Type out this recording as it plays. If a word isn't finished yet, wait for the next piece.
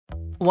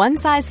One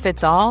size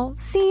fits all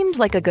seemed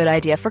like a good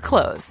idea for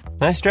clothes.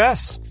 Nice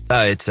dress.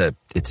 It's a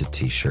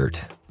t-shirt.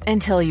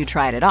 Until you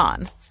tried it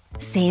on.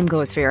 Same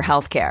goes for your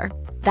healthcare.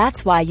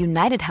 That's why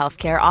United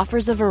Healthcare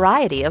offers a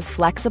variety of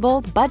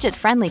flexible,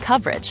 budget-friendly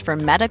coverage for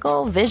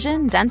medical,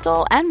 vision,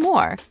 dental, and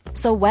more.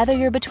 So whether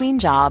you're between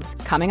jobs,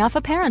 coming off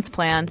a parent's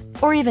plan,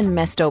 or even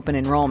missed open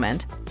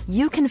enrollment,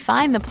 you can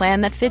find the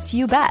plan that fits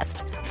you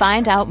best.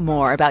 Find out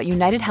more about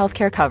United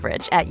Healthcare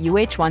coverage at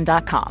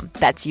uh1.com.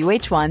 That's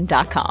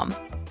uh1.com.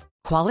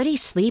 Quality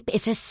sleep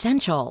is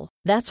essential.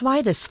 That's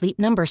why the Sleep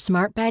Number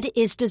Smart Bed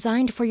is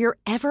designed for your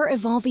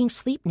ever-evolving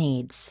sleep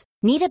needs.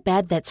 Need a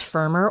bed that's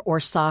firmer or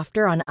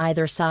softer on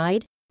either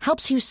side?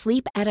 Helps you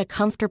sleep at a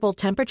comfortable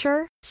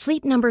temperature?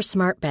 Sleep Number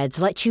Smart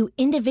Beds let you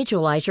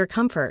individualize your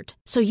comfort,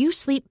 so you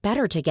sleep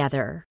better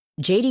together.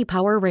 J.D.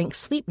 Power ranks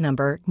Sleep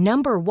Number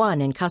number 1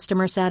 in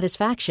customer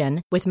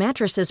satisfaction with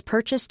mattresses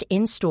purchased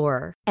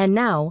in-store. And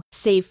now,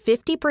 save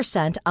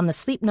 50% on the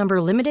Sleep Number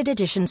Limited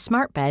Edition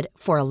Smart Bed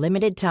for a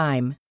limited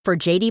time. For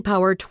J.D.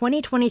 Power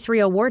 2023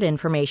 award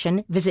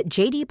information, visit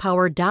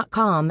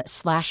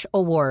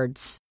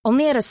jdpower.com/awards.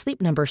 Only at a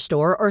Sleep Number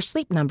store or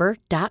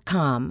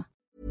sleepnumber.com.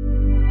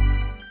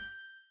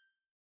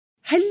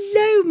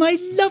 Hello, my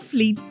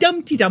lovely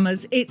Dumpty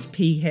Dummers. It's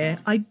P here.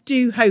 I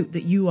do hope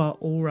that you are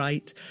all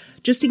right.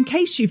 Just in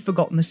case you've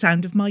forgotten the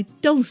sound of my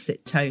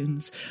dulcet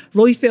tones,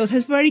 Royfield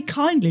has very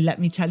kindly let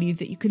me tell you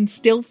that you can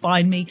still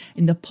find me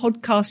in the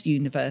podcast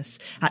universe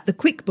at the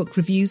Quick Book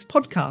Reviews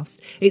podcast.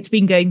 It's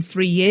been going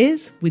 3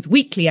 years with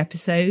weekly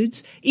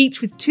episodes,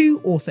 each with 2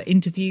 author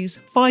interviews,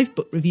 5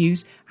 book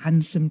reviews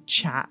and some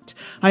chat.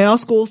 I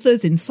ask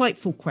authors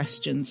insightful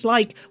questions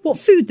like what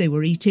food they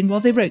were eating while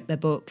they wrote their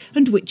book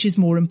and which is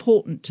more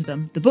important to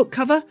them, the book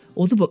cover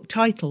or the book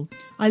title.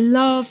 I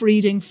love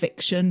reading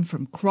fiction,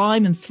 from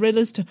crime and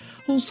thrillers to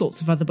all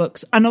sorts of other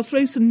books, and I'll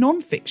throw some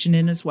non-fiction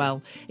in as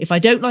well. If I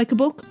don't like a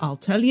book, I'll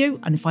tell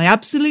you, and if I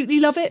absolutely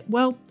love it,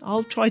 well,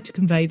 I'll try to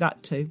convey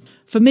that too.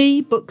 For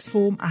me, books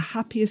form a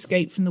happy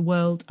escape from the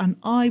world, and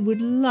I would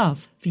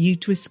love for you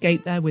to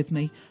escape there with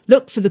me.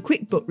 Look for the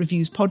Quick Book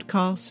Reviews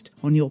podcast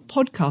on your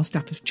podcast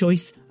app of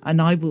choice, and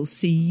I will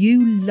see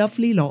you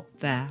lovely lot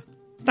there.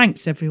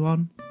 Thanks,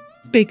 everyone.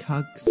 Big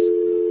hugs.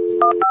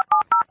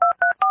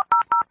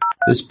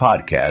 This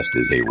podcast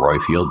is a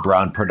Royfield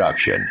Brown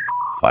production.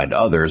 Find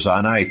others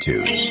on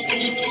iTunes.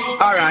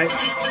 All right.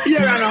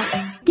 Here I know.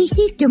 This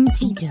is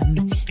Dumpty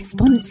Dum,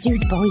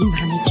 sponsored by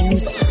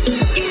managers.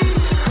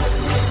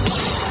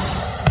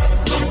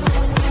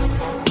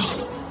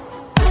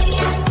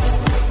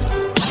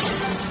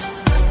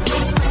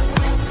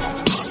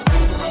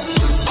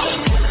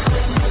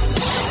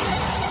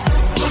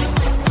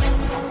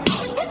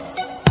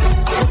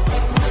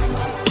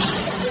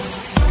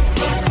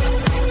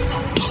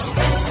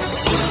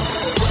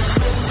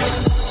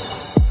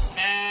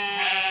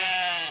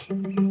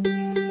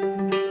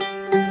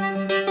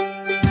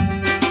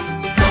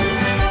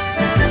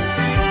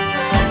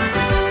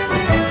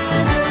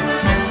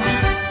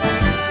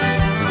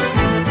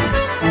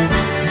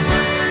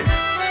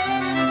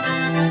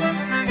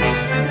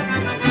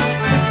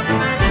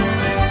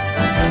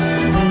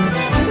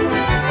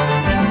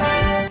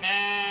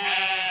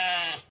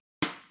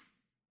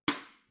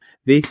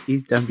 This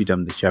is Dumpty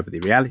Dum, the show about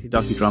the reality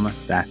docudrama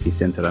that is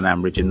centred on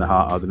Ambridge in the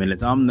heart of the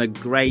Midlands. I'm the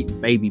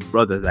great baby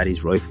brother that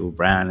is Royfield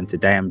Brown, and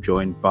today I'm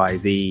joined by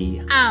the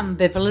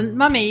ambivalent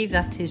mummy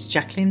that is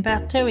Jacqueline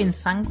Berthaud in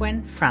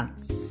Saint-Guen,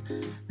 France.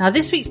 Now,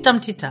 this week's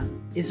Dumpty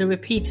Dum is a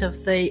repeat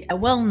of the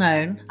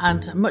well-known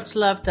and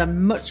much-loved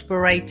and much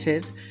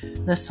berated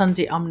The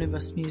Sunday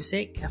Omnibus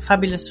Music, a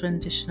fabulous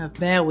rendition of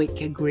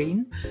Berwick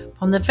Green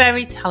from the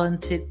very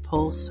talented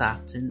Paul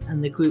Satt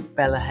and the group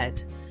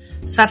Bellahead.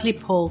 Sadly,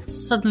 Paul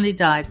suddenly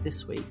died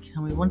this week,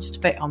 and we wanted to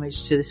pay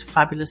homage to this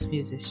fabulous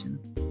musician.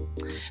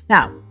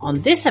 Now,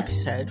 on this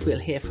episode, we'll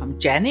hear from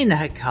Jen in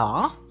her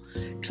car,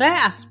 Claire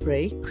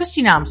Asprey,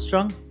 Christine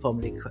Armstrong,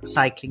 formerly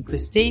Cycling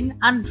Christine,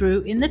 and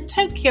Drew in the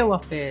Tokyo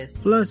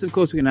office. Plus, of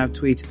course, we're going to have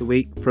Tweet of the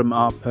Week from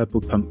our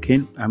Purple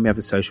Pumpkin, and we have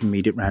the social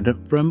media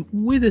roundup from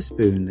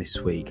Witherspoon this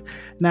week.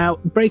 Now,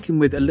 breaking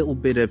with a little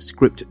bit of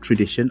script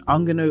tradition,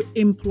 I'm going to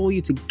implore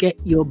you to get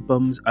your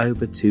bums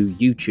over to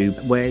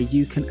YouTube, where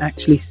you can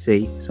actually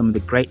see some of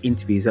the great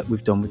interviews that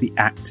we've done with the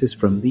actors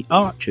from The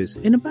Archers.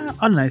 In about,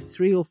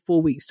 3 or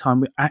 4 weeks' time,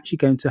 we're actually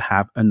going to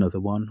have another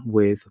one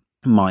with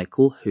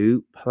Michael,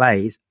 who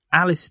plays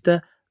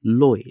Alistair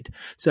Lloyd.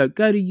 So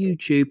go to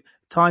YouTube,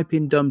 type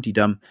in Dumpty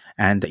Dum,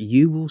 and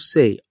you will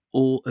see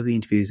all of the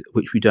interviews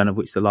which we've done, of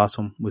which the last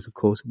one was, of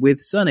course, with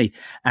Sunny.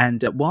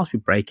 And whilst we're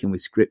breaking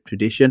with script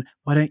tradition,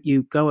 why don't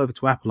you go over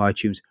to Apple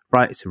iTunes,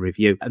 write us a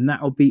review, and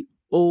that'll be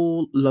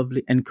all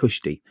lovely and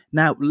cushy.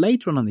 Now,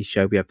 later on this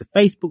show, we have the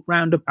Facebook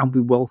roundup, and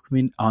we're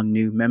welcoming our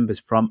new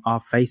members from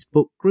our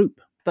Facebook group.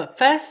 But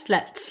first,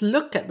 let's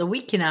look at the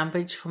week in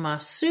Ambridge from our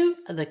Sue,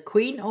 the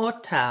Queen or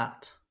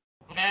Tart.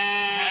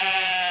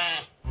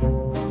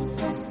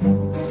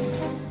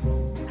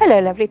 Hello,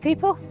 lovely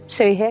people.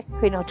 Sue here,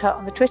 Queen or Tart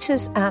on the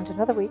Twitters, and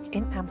another week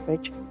in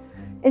Ambridge.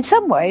 In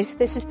some ways,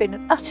 this has been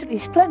an utterly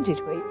splendid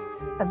week.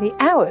 and the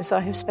hours I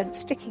have spent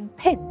sticking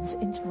pins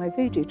into my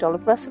voodoo doll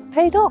of Russ have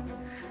paid off.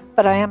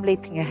 But I am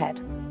leaping ahead.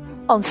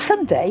 On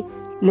Sunday,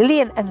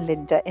 Lillian and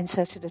Linda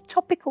inserted a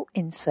topical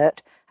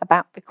insert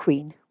about the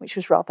Queen, which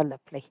was rather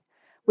lovely.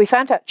 We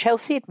found out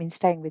Chelsea had been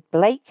staying with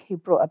Blake, who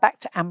brought her back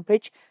to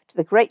Ambridge to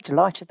the great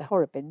delight of the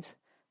Horrobins.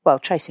 Well,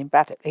 Tracy and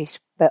Brad at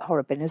least, but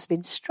Horrobin has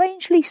been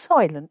strangely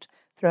silent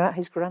throughout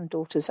his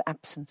granddaughter's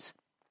absence.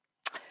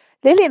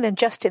 Lillian and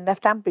Justin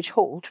left Ambridge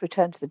Hall to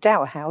return to the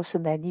Dower House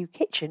and their new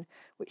kitchen,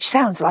 which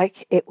sounds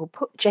like it will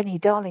put Jenny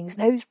Darling's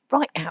nose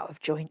right out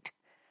of joint.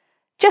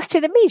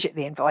 Justin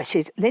immediately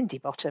invited Lindy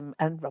Bottom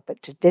and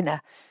Robert to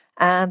dinner,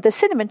 and the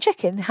cinnamon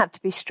chicken had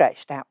to be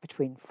stretched out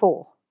between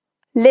 4.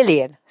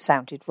 Lillian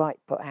sounded right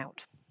put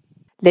out.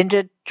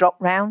 Linda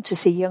dropped round to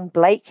see young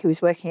Blake, who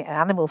was working at an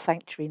animal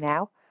sanctuary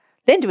now.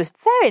 Linda was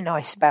very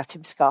nice about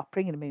him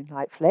scarpering in a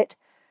moonlight flit.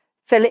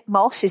 Philip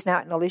Moss is now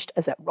acknowledged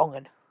as a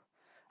wrong-un.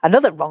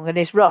 Another wrong-un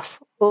is Ross,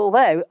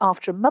 although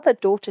after a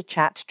mother-daughter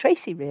chat,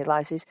 Tracy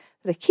realises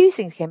that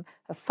accusing him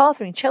of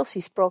fathering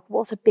Chelsea Sprogg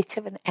was a bit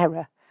of an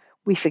error.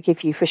 We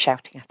forgive you for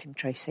shouting at him,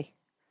 Tracy.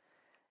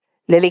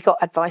 Lily got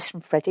advice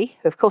from Freddie,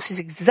 who of course is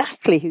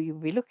exactly who you'll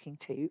be looking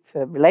to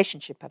for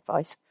relationship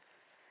advice.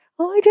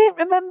 I don't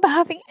remember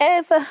having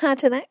ever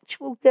had an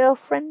actual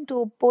girlfriend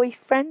or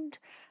boyfriend,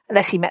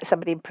 unless he met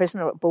somebody in prison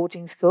or at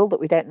boarding school that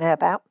we don't know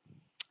about.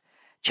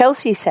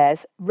 Chelsea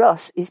says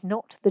Russ is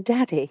not the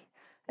daddy,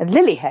 and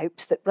Lily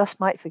hopes that Russ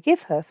might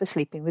forgive her for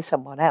sleeping with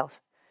someone else.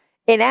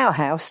 In our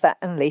house, that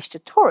unleashed a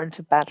torrent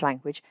of bad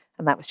language,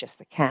 and that was just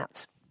the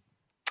cat.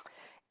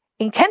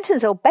 In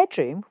Kenton's old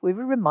bedroom, we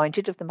were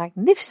reminded of the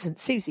magnificent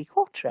Susie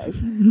Quattro,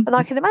 and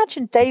I can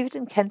imagine David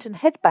and Kenton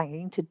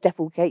headbanging to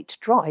Devilgate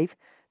Drive,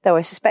 though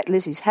I suspect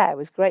Lizzie's hair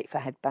was great for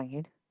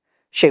headbanging.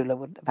 Shula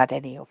wouldn't have had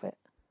any of it.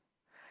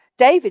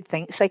 David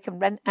thinks they can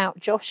rent out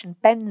Josh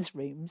and Ben's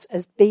rooms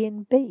as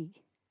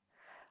B&B.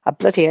 I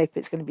bloody hope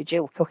it's going to be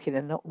Jill cooking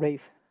and not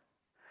Ruth.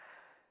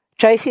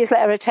 Tracy has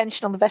let her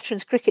attention on the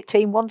veterans cricket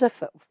team wander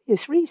for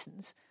obvious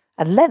reasons,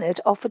 and Leonard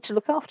offered to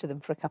look after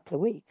them for a couple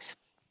of weeks.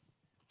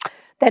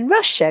 Then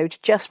Russ showed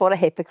just what a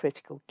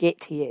hypocritical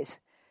git he is.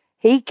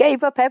 He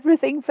gave up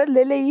everything for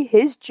Lily,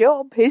 his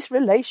job, his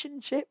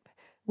relationship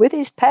with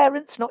his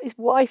parents, not his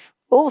wife,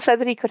 all so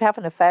that he could have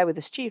an affair with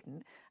a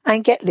student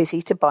and get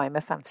Lizzie to buy him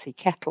a fancy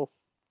kettle.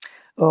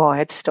 Oh, I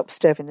had to stop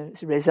stirring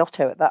the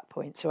risotto at that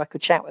point so I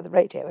could shout with the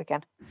radio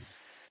again.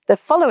 The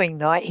following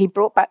night, he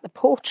brought back the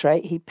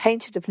portrait he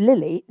painted of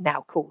Lily,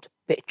 now called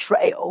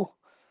Betrayal,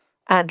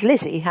 and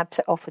Lizzie had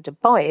to offer to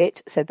buy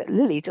it so that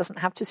Lily doesn't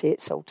have to see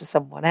it sold to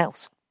someone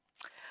else.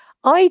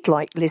 I'd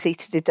like Lizzie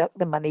to deduct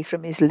the money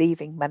from his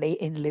leaving money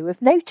in lieu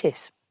of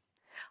notice.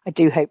 I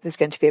do hope there's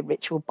going to be a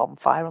ritual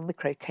bonfire on the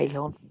croquet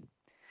lawn.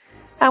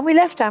 And we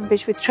left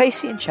Ambridge with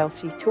Tracy and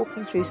Chelsea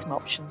talking through some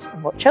options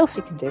and what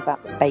Chelsea can do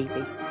about the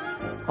baby.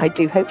 I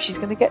do hope she's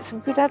going to get some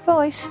good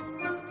advice.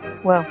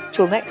 Well,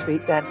 till next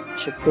week then.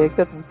 Should be a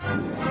good one.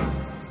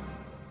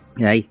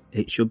 Hey,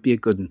 it should be a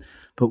good one.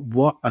 But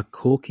what a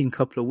corking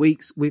couple of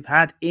weeks we've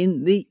had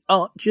in the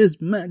Archers,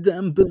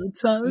 Madame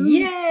Berthaud.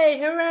 Yay,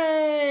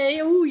 hooray!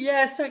 Oh,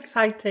 yeah, so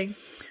exciting.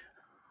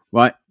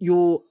 Right,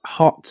 your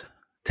hot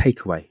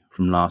takeaway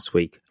from last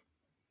week.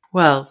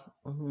 Well,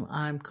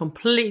 I'm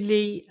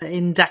completely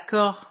in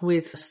d'accord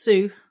with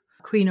Sue,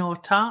 Queen or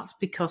Tart,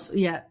 because,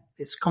 yeah,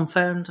 it's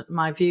confirmed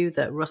my view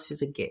that Russ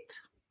is a git.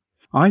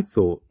 I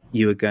thought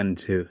you were going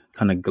to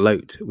kind of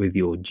gloat with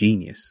your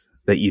genius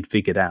that you'd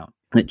figured out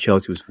that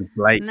Chelsea was for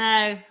Blake.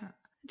 No.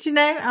 Do you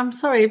know, I'm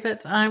sorry,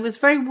 but I was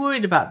very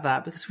worried about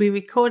that because we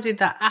recorded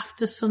that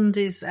after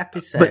Sunday's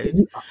episode.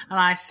 And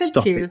I said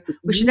to you,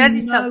 we should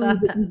edit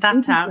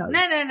that out.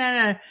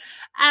 No.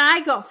 And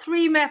I got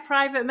 3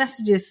 private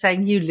messages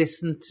saying you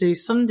listened to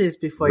Sundays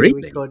before you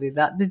recorded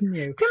that, didn't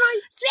you? Can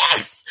I?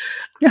 Yes!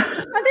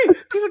 I know.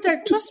 People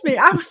don't trust me.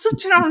 I'm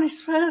such an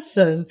honest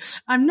person.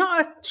 I'm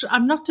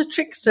not a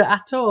trickster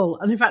at all.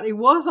 And in fact, it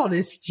was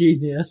honest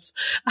genius.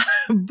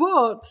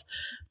 But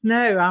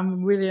no,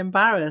 I'm really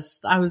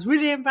embarrassed. I was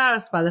really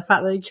embarrassed by the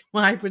fact that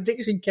my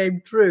prediction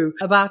came true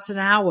about an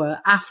hour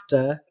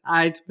after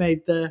I'd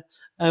made the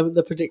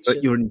prediction.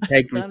 But your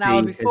integrity an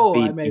hour before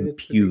has I made been the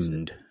prediction.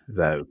 impugned,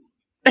 though.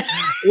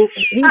 Well,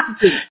 here's the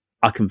thing.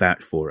 I can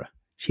vouch for her.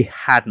 She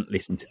hadn't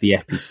listened to the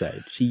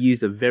episode. She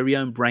used her very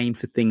own brain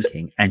for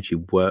thinking, and she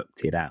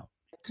worked it out.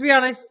 To be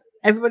honest,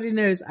 everybody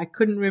knows I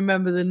couldn't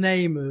remember the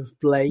name of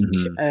Blake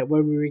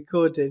when we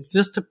recorded,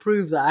 just to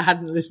prove that I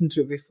hadn't listened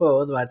to it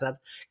before. Otherwise, I'd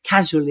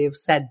casually have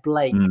said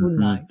Blake,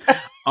 wouldn't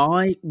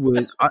I?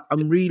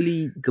 I'm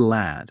really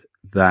glad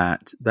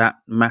that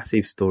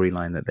massive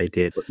storyline that they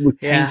did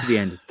came to the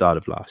end at the start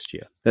of last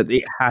year, that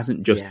it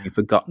hasn't just been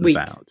forgotten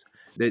about.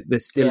 There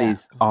still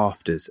is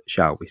afters,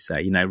 shall we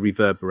say,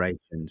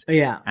 reverberations.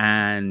 Yeah.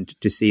 And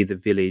to see the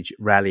village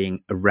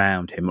rallying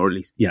around him, or at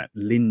least,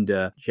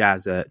 Linda,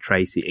 Jazza,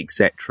 Tracy,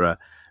 etc.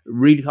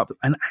 really helped.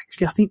 And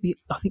actually, I think the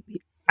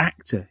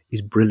actor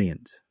is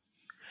brilliant.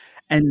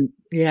 And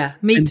yeah,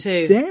 me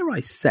too. Dare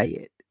I say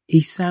it?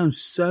 He sounds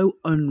so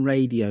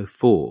un-Radio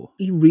 4.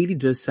 He really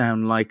does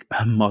sound like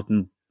a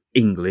modern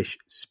English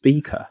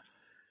speaker.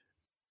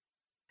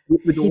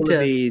 With all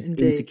of his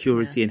indeed,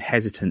 insecurity and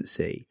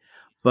hesitancy,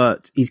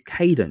 but his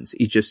cadence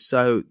is just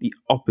so the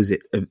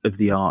opposite of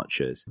the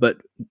Archers. But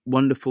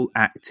wonderful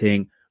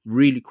acting,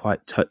 really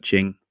quite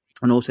touching,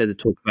 and also the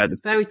talk about the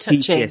very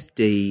touching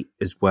PTSD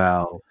as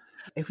well.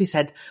 If we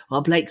said,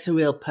 well, Blake's a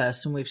real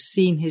person, we've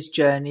seen his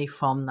journey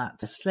from that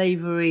to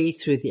slavery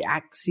through the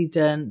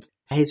accident,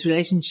 his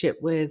relationship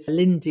with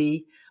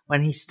Lindy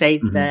when he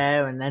stayed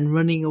there and then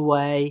running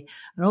away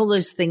and all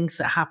those things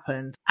that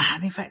happened.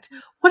 And in fact,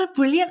 what a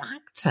brilliant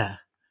actor.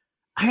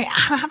 I'm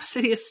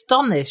absolutely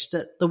astonished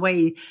at the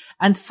way,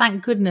 and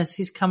thank goodness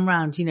he's come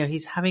round. You know,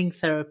 he's having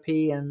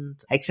therapy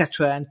and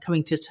etc. and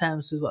coming to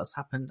terms with what's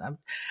happened.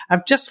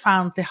 I've just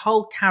found the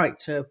whole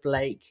character of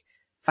Blake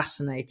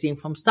fascinating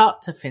from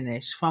start to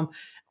finish, from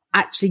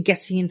actually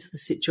getting into the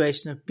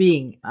situation of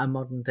being a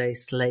modern day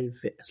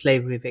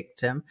slavery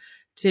victim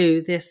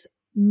to this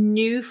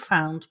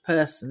newfound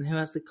person who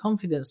has the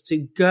confidence to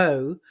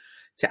go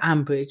to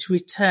Ambridge,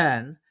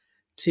 return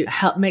to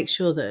help make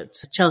sure that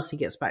Chelsea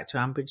gets back to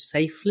Ambridge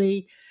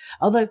safely.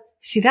 Although,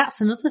 see, that's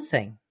another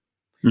thing.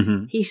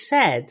 He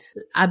said,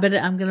 I'm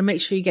going to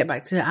make sure you get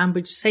back to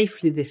Ambridge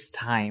safely this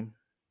time.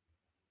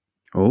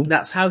 Oh,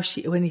 that's how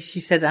she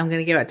said, I'm going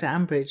to get back to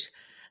Ambridge.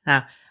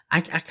 Now,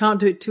 I can't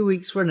do it 2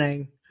 weeks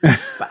running,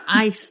 but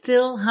I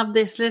still have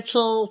this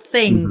little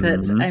thing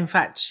that, in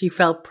fact, she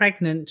fell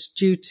pregnant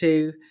due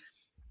to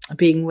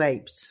being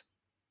raped.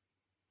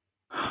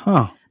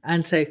 Huh.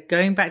 And so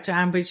going back to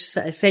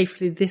Ambridge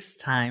safely this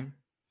time,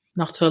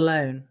 not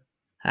alone.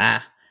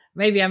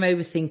 Maybe I'm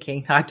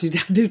overthinking. I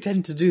do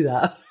tend to do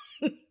that.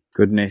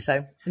 Goodness.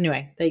 So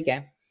anyway, there you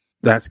go.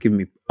 That's given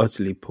me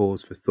utterly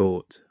pause for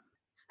thought.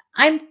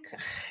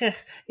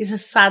 It's a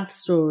sad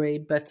story,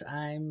 but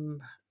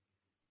I'm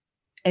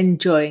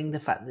enjoying the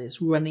fact that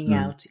it's running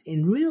out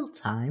in real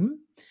time,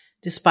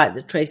 despite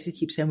that Tracy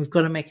keeps saying, we've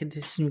got to make a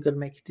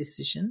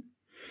decision.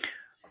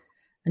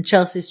 And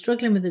Chelsea's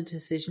struggling with the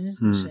decision,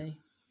 isn't she?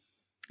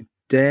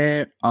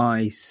 Dare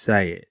I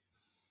say it?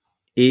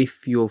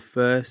 If your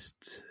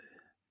first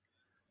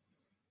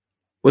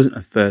wasn't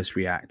a first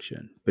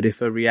reaction, but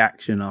if a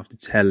reaction after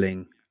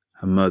telling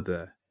her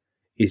mother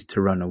is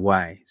to run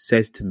away,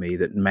 says to me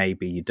that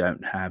maybe you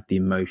don't have the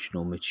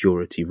emotional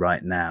maturity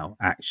right now,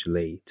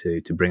 actually,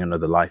 to bring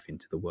another life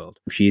into the world.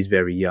 She is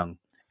very young.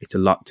 It's a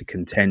lot to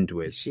contend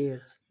with. She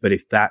is. But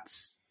if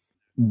that's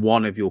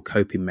one of your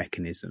coping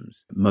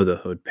mechanisms,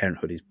 motherhood,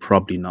 parenthood is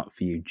probably not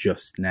for you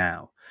just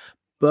now.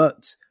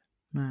 But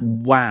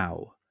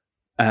wow.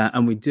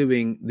 And we're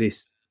doing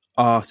this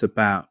arse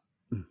about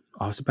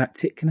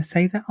tit. Can I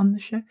say that on the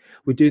show?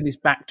 We're doing this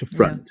back to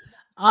front. Yeah.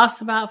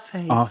 Arse about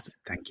face.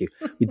 Thank you.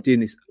 We're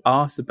doing this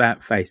arse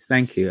about face.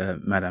 Thank you,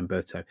 Madame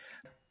Berto.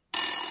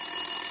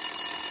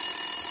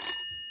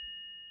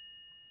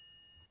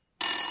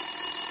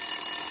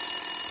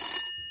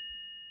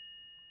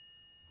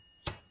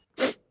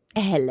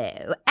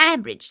 Hello,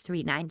 Ambridge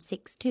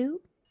 3962.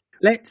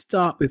 Let's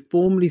start with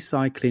formally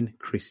cycling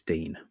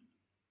Christine.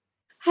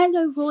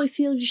 Hello,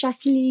 Royfield,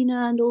 Jacqueline,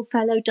 and all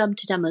fellow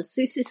Dum-to-Dummers.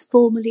 This is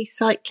formally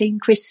cycling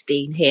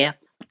Christine here.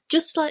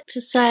 Just like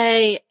to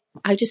say,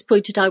 how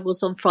disappointed I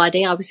was on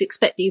Friday. I was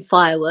expecting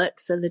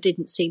fireworks and there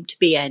didn't seem to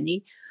be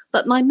any.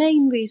 But my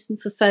main reason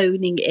for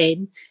phoning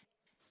in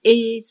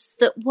is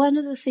that one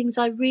of the things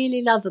I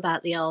really love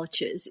about the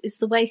Archers is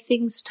the way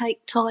things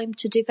take time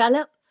to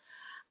develop.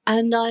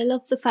 And I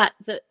love the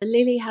fact that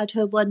Lily had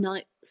her one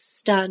night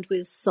stand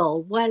with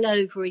Sol well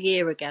over a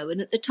year ago. And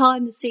at the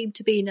time, there seemed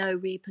to be no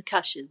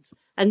repercussions.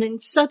 And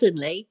then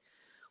suddenly,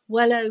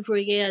 well over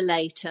a year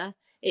later,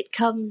 it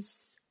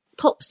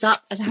pops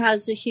up and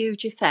has a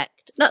huge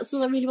effect. That's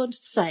all I really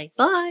wanted to say.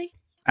 Bye.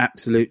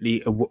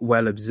 Absolutely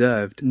well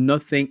observed.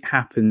 Nothing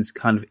happens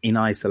kind of in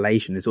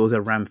isolation. There's always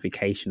a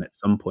ramification at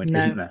some point,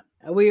 isn't there?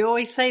 We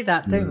always say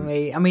that, don't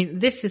we? I mean,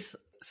 this is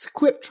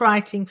script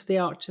writing for the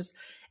Archers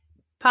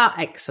par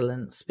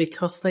excellence,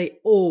 because they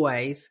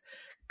always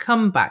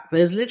come back.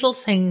 There's little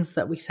things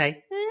that we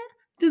say,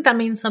 did that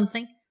mean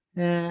something?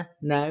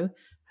 No.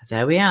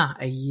 There we are,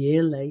 a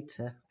year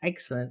later.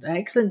 Excellent.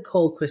 Excellent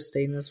call,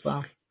 Christine, as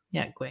well.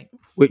 Yeah, great.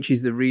 Which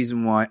is the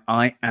reason why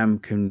I am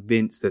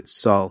convinced that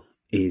Sol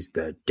is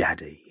the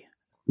daddy.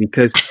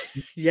 Because...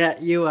 yeah,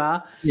 you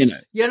are. You know,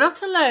 you're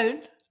not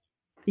alone.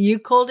 You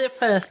called it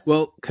first.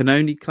 Well, can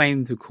only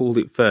claim to have called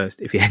it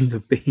first if it ends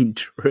up being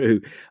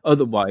true.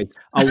 Otherwise,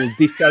 I will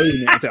disown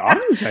it and say, I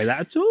didn't say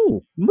that at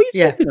all. What are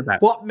you talking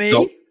about? What, me?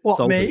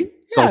 Me?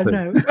 Yeah,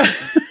 no.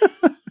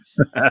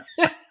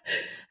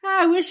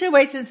 I wish I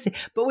waited and see.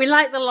 But we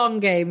like the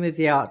long game with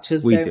the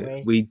Archers, don't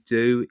we? We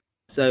do.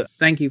 So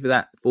thank you for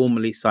that,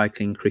 formally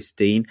cycling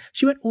Christine.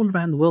 She went all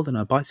around the world on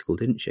her bicycle,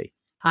 didn't she?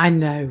 I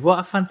know. What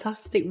a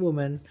fantastic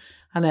woman.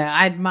 I know.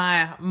 I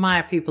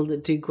admire people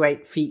that do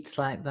great feats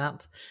like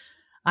that.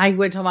 I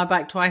went on my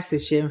bike twice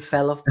this year and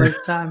fell off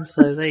both times.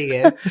 So there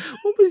you go.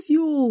 What was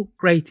your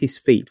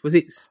greatest feat? Was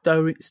it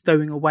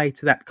stowing away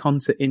to that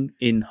concert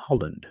in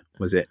Holland?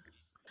 Was it?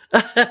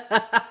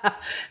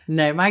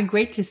 No, my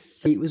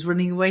greatest feat was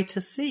running away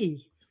to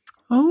sea.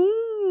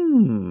 Oh,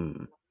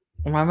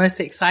 My most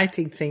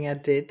exciting thing I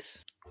did.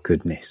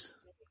 Goodness.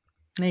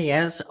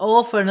 Yes,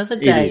 all for another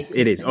day.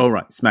 It is. All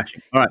right,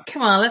 smashing. All right.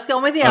 Come on, let's go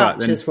on with the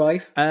Archers,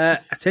 Roy. I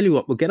tell you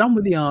what, we'll get on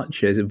with the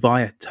Archers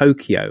via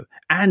Tokyo.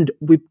 And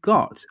we've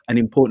got an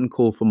important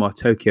call from our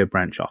Tokyo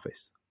branch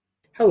office.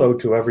 Hello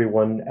to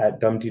everyone at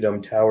Dumpty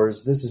Dum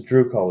Towers. This is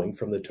Drew calling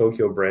from the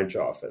Tokyo branch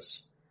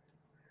office.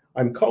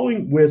 I'm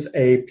calling with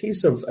a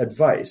piece of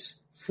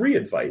advice, free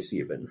advice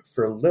even,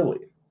 for Lily.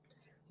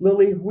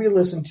 Lily, we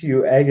listened to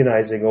you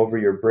agonizing over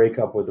your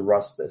breakup with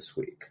Russ this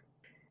week.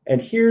 And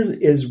here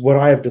is what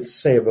I have to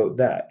say about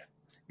that.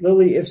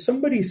 Lily, if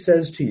somebody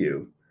says to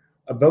you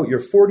about your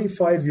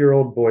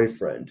 45-year-old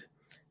boyfriend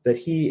that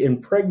he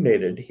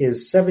impregnated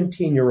his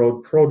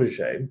 17-year-old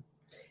protege,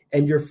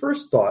 and your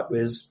first thought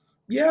is,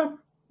 yeah,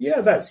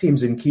 that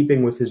seems in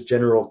keeping with his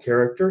general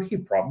character, he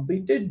probably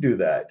did do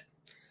that,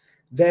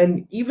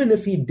 then even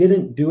if he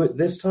didn't do it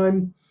this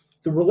time,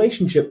 the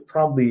relationship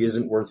probably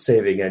isn't worth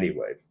saving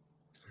anyway.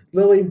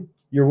 Lily,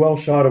 you're well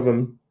shot of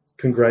him.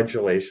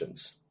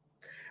 Congratulations.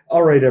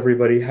 All right,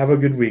 everybody. Have a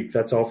good week.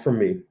 That's all from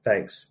me.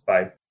 Thanks.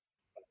 Bye.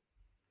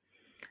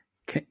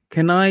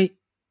 Can I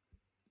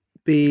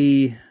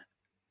be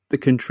the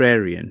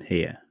contrarian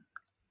here?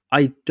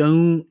 I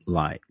don't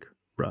like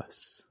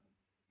Russ.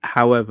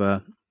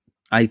 However,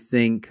 I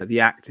think the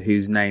actor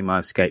whose name I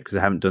escaped because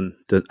I haven't done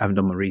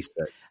my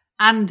research.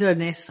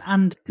 Andonis.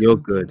 You're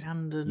good.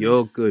 Andonis.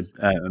 You're good,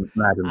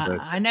 Madam.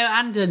 I know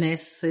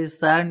Andonis is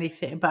the only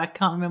thing, but I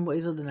can't remember what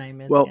his other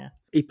name is. Well,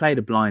 he played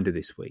a blinder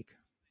this week.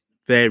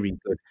 Very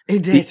good. He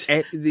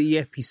did. The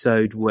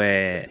episode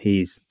where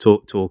he's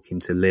talking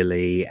to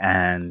Lily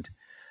and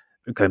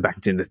going back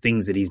to the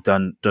things that he's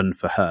done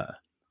for her,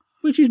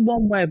 which is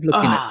one way of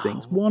looking at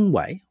things. One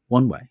way.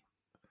 Right.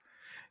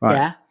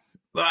 Yeah.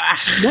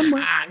 One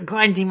way.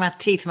 Grinding my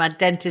teeth. My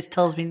dentist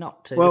tells me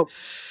not to. Well,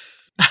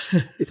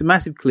 it's a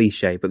massive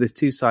cliche, but there's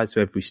two sides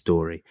to every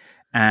story.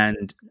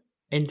 And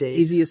indeed,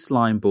 is he a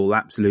slime ball?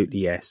 Absolutely,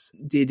 yes.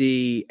 Did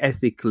he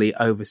ethically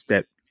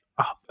overstep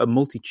a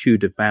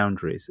multitude of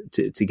boundaries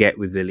to get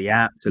with Lily?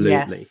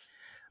 Absolutely. Yes.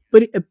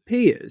 But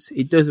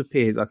it does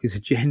appear like it's a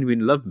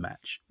genuine love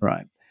match,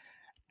 right?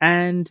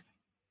 And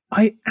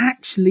I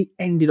actually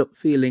ended up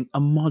feeling a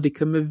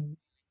modicum of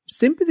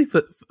sympathy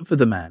for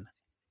the man.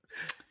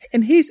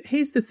 And here's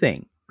the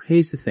thing.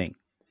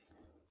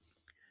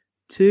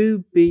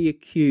 To be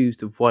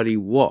accused of what he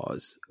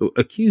was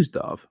accused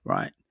of,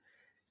 right?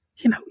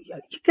 You're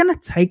going to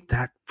take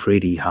that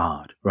pretty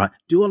hard, right?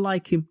 Do I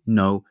like him?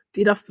 No.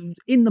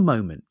 In the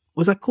moment,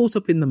 was I caught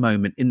up in the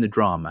moment, in the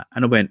drama?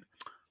 And I went,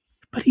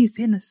 but he's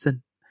innocent.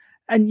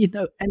 And,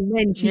 and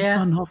then she's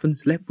gone off and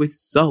slept with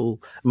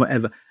Sol and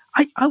whatever.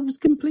 I was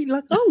completely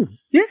like, oh,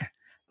 yeah.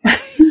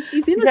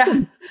 He's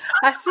innocent.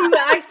 Yeah.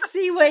 I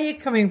see where you're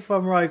coming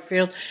from,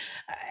 Royfield.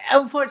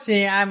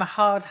 Unfortunately, I'm a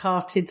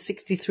hard-hearted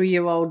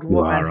 63-year-old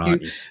woman who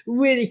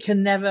really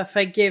can never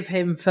forgive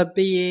him for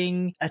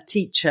being a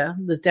teacher,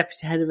 the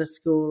deputy head of a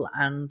school,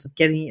 and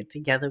getting it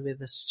together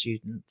with a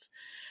student.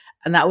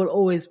 And that will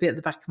always be at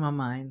the back of my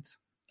mind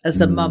as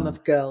the mum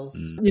of girls.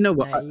 You know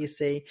what? You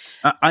see.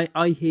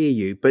 I hear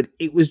you, but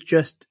it was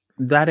just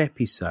that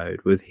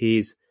episode with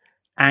his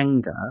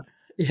anger,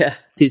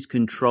 his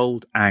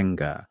controlled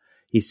anger,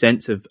 his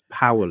sense of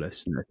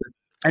powerlessness,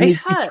 and his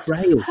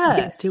betrayal.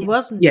 It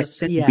wasn't just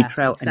sense of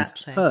betrayal and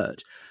his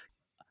hurt.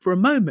 For a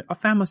moment, I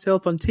found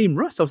myself on Team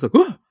Russ. I was like,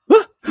 oh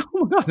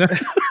my God.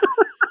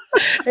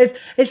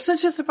 It's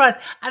such a surprise.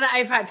 And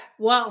in fact,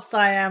 whilst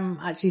I am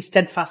actually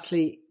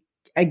steadfastly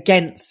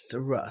against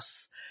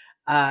Russ,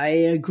 I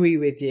agree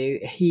with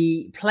you.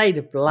 He played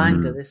a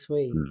blinder this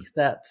week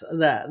that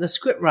the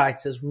script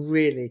writers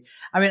really,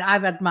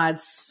 I've admired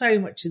so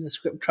much in the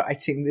script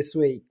writing this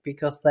week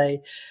because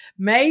they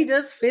made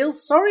us feel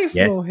sorry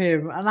for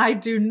him. And I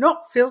do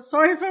not feel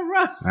sorry for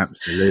Russ.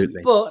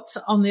 Absolutely. But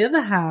on the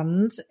other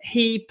hand,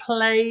 he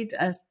played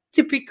a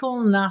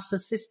typical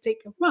narcissistic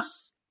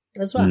Russ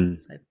as well.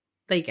 So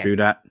there you go.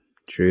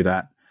 True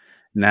that.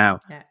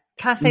 Now,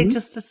 can I say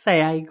just to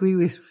say, I agree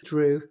with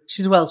Drew.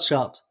 She's well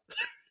shot.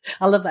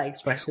 I love that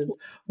expression.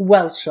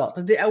 Well shot.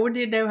 I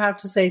wouldn't know how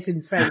to say it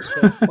in French,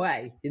 but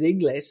way in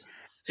English.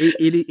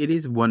 It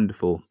is a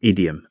wonderful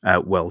idiom,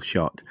 well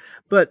shot.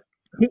 But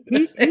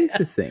here's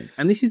the thing,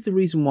 and this is the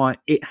reason why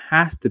it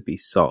has to be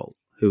Sol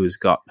who has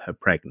got her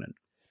pregnant.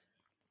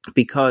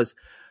 Because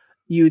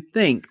you'd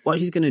think, what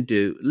she's going to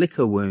do, lick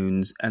her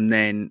wounds, and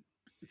then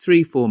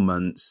 3-4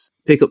 months,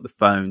 pick up the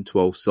phone to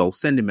old Sol,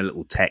 send him a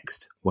little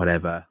text,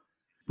 whatever.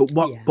 But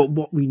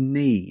what we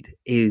need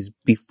is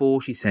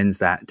before she sends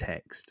that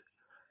text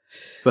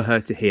for her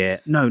to hear,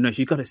 no,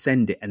 she's got to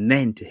send it and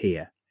then to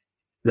hear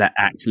that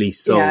actually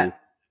Sol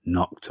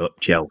knocked up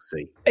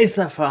Chelsea. Is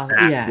the father?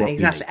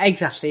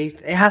 Exactly.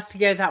 It has to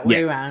go that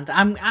way around.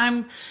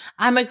 I'm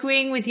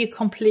agreeing with you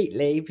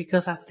completely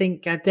because I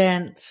think I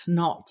daren't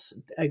not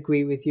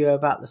agree with you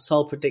about the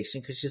Sol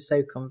prediction because she's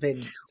so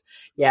convinced.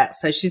 Yeah,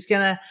 so she's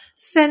going to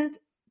send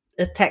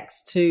a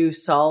text to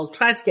Sol,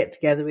 try to get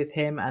together with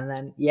him, and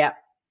then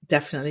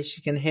definitely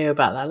she's going to hear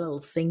about that little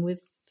thing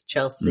with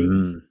Chelsea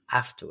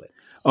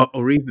afterwards.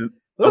 Or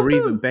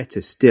even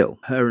better still,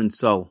 her and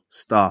Sol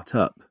start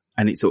up,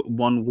 and it's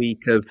 1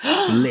 week of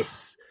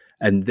bliss,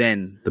 and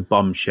then the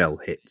bombshell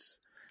hits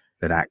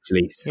that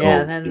actually Sol.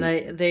 Yeah, then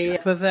the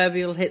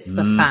proverbial hits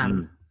the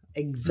fan.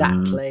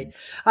 Exactly.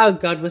 Oh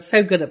God, we're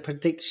so good at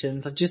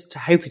predictions. I just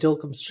hope it all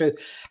comes true.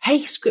 Hey,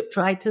 script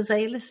writers, are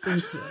you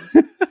listening to us?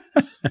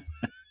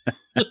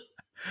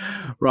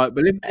 Right,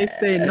 but if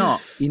they're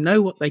not, you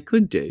know what they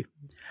could do?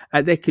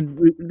 They could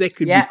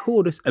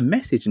record us a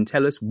message and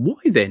tell us why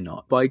they're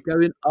not by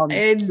going on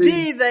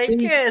Indeed, they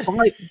could.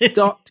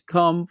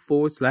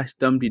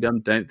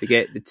 .com/dumdydum. Don't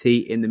forget the T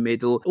in the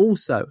middle.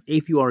 Also,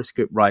 if you are a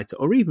script writer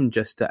or even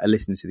just a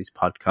listener to this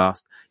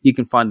podcast, you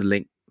can find a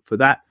link for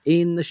that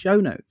in the show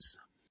notes.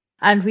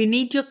 And we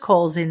need your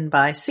calls in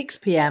by 6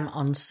 p.m.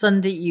 on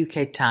Sunday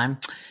UK time.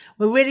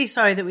 We're really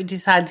sorry that we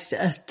decided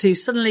to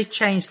suddenly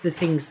change the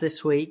things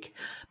this week,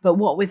 but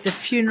what with the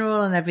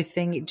funeral and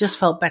everything, it just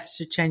felt better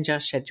to change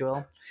our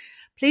schedule.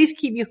 Please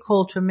keep your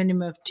call to a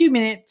minimum of 2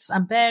 minutes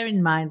and bear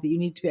in mind that you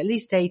need to be at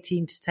least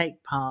 18 to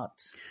take part.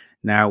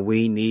 Now,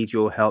 we need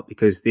your help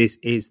because this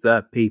is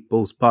the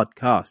People's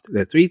Podcast.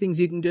 There are 3 things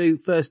you can do.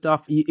 First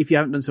off, if you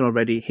haven't done so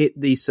already, hit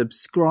the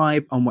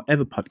subscribe on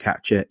whatever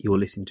podcatcher you're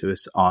listening to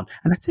us on.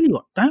 And I tell you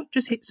what, don't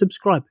just hit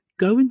subscribe.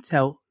 Go and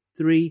tell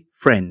 3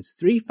 friends,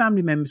 3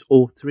 family members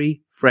or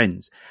 3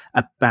 friends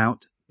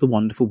about the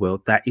wonderful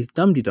world that is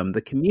Dumdydum,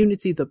 the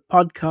community, the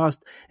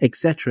podcast,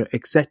 etc.,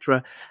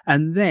 etc.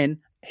 And then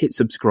hit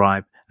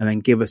subscribe and then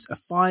give us a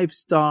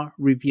 5-star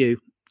review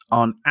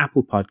on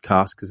Apple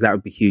Podcasts, because that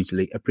would be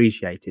hugely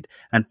appreciated.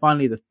 And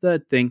finally, the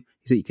third thing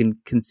is that you can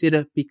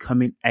consider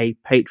becoming a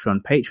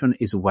patron. Patreon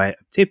is a way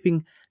of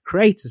tipping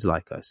creators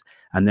like us,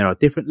 and there are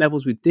different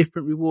levels with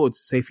different rewards.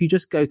 So if you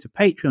just go to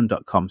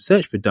patreon.com,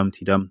 search for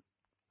Dumtydum,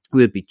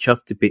 we'll be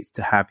chuffed to bits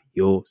to have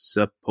your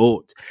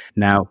support.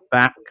 Now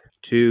back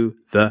to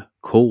the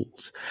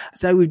calls.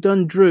 So we've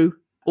done Drew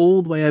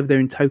all the way over there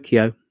in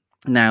Tokyo.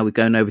 Now we're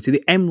going over to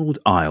the Emerald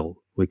Isle.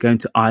 We're going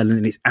to Ireland,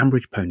 and it's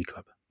Ambridge Pony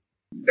Club.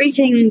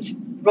 Greetings,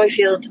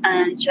 Roifield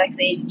and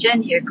Jacqueline.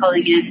 Jen here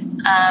calling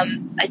in.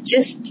 I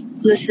just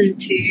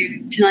listened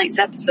to tonight's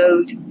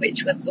episode,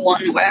 which was the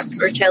one where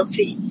poor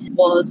Chelsea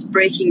was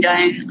breaking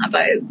down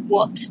about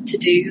what to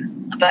do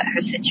about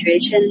her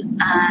situation,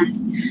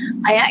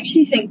 and I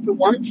actually think for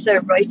once they're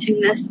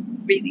writing this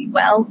really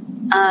well.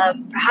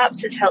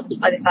 Perhaps it's helped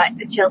by the fact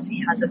that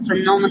Chelsea has a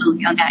phenomenal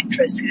young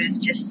actress who is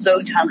just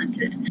so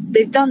talented.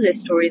 They've done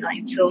this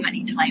storyline so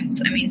many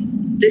times. I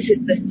mean, this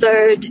is the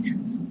 3rd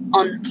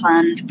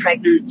unplanned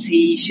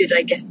pregnancy, should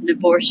I get an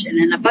abortion,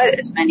 in about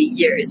as many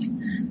years.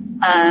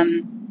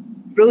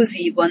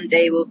 Rosie one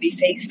day will be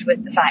faced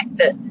with the fact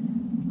that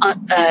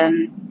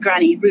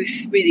Granny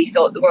Ruth really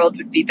thought the world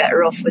would be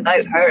better off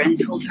without her and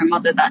told her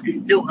mother that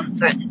in no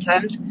uncertain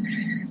terms.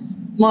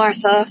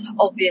 Martha,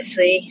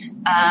 obviously,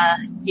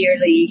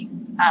 nearly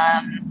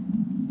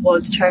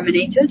was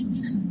terminated,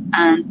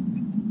 and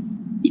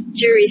the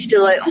jury's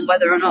still out on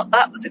whether or not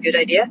that was a good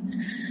idea.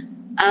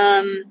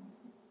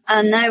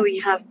 And now we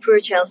have poor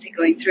Chelsea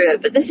going through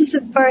it. But this is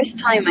the first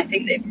time I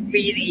think they've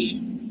really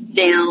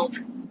nailed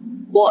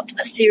what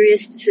a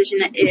serious decision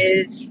it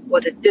is,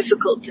 what a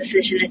difficult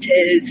decision it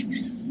is,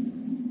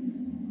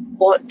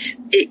 what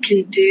it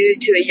can do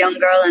to a young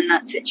girl in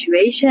that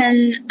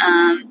situation.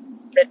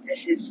 That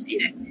this is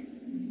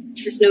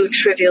no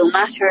trivial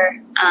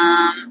matter.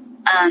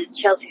 And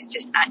Chelsea's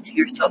just acting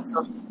her socks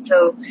off.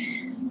 So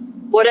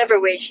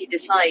whatever way she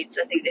decides,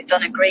 I think they've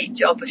done a great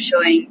job of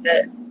showing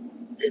that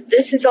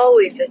this is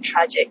always a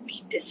tragic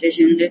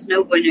decision. There's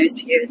no winners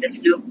here.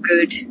 There's no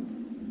good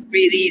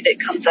really that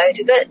comes out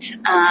of it.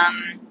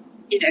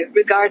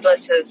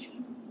 Regardless of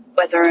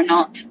whether or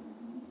not,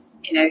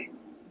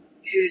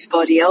 whose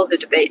body, all the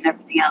debate and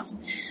everything else.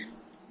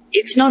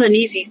 It's not an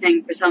easy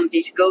thing for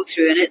somebody to go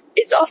through, and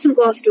it's often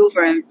glossed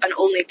over and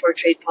only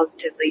portrayed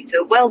positively.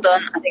 So well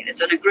done. I think they've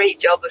done a great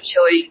job of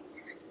showing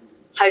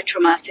how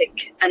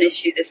traumatic an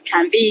issue this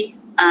can be.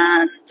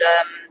 And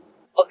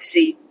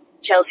obviously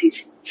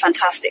Chelsea's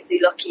fantastically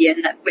lucky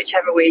in that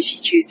whichever way she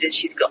chooses,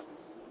 she's got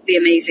the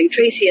amazing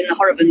Tracy and the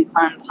Horriban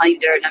clan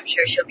behind her, and I'm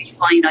sure she'll be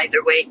fine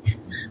either way.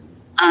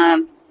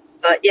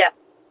 But yeah,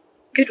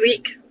 good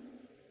week.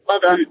 Well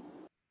done.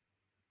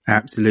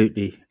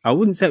 Absolutely. I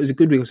wouldn't say it was a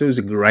good week, it was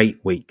a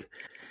great week.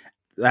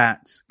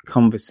 That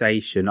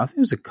conversation, I think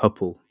it was a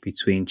couple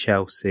between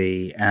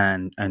Chelsea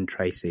and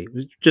Tracy. It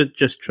was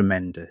just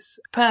tremendous.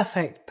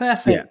 Perfect.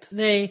 Yeah.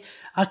 They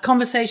are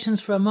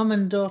conversations for a mum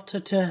and daughter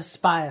to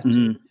aspire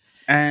to.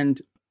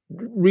 And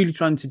really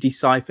trying to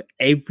decipher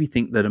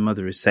everything that a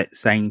mother is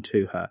saying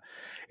to her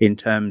in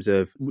terms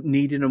of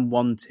needing and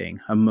wanting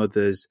her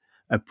mother's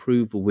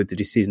approval with the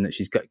decision that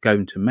she's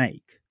going to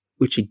make,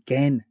 which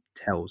again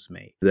tells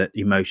me that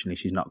emotionally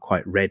she's not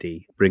quite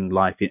ready to bring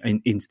life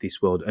into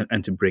this world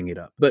and to bring it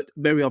up. But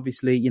very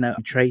obviously,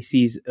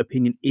 Tracy's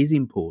opinion is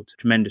important.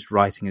 Tremendous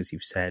writing, as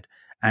you've said,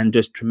 and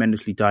just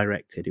tremendously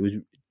directed. It was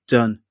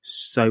done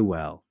so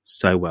well.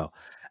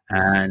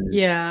 And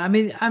yeah, I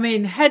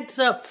mean, heads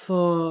up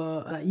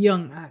for a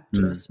young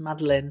actress,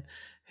 Madeline,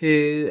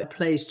 who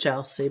plays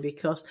Chelsea,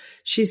 because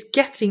she's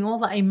getting all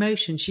that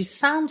emotion. She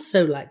sounds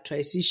so like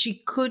Tracy. She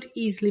could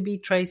easily be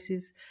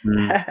Tracy's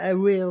a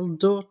real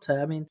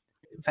daughter. I mean,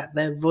 in fact,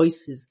 their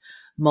voices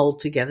mold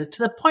together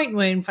to the point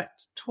where, in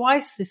fact,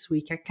 twice this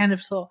week, I kind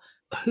of thought,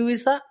 who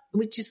is that?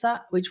 Which is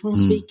that? Which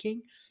one's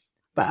speaking?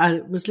 But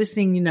I was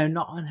listening,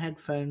 not on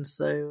headphones,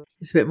 so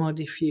it's a bit more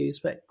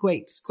diffused, but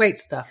great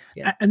stuff.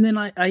 Yeah. And then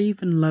I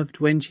even loved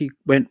when she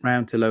went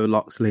round to Lower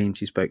Loxley and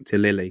she spoke to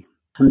Lily.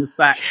 And the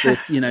fact that,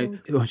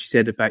 what she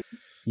said about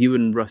you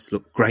and Russ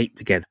look great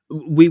together.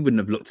 We wouldn't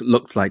have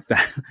looked like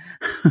that.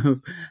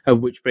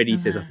 Which Freddie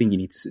says, I think you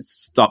need to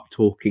stop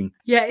talking.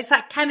 Yeah, it's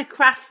that kind of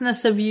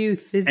crassness of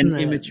youth, isn't it?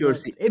 And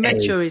immaturity.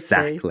 Immaturity.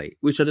 Exactly.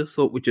 Which I just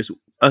thought was just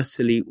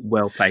utterly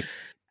well played.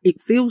 It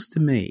feels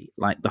to me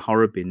like the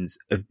Horrobins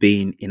have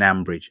been in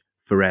Ambridge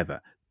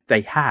forever.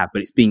 They have,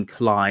 but it's been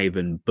Clive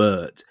and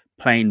Bert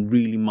playing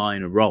really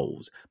minor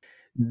roles.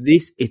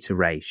 This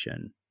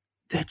iteration,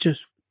 they're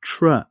just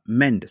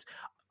tremendous.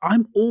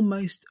 I'm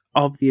almost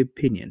of the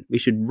opinion we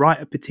should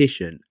write a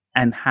petition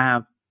and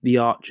have the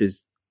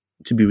Archers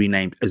to be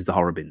renamed as the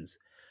Horrobins.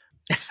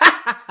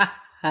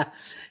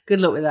 Good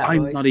luck with that,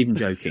 I'm not even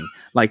joking.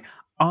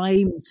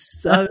 I'm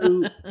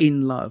so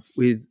in love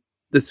with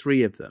the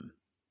three of them.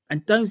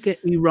 And don't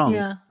get me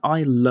wrong,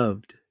 I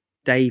loved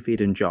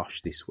David and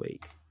Josh this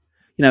week.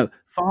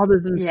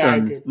 Fathers and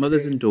sons,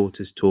 mothers and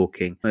daughters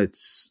talking.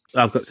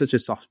 I've got such a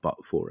soft spot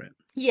for it.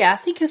 Yeah, I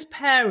think as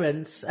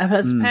parents,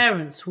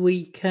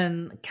 we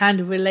can kind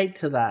of relate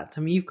to that.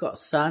 I mean, you've got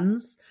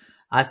sons.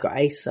 I've got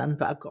a son,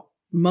 but I've got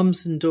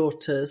mums and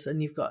daughters,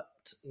 and you've got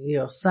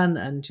your son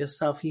and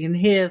yourself. You can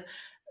hear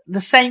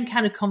the same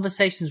kind of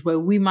conversations where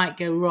we might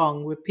go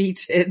wrong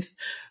repeated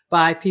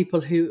by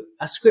people who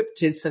are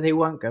scripted so they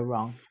won't go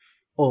wrong.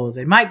 Or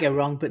they might go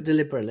wrong, but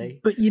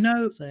deliberately. But,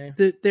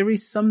 there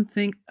is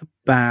something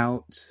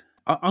about...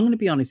 I'm going to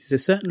be honest,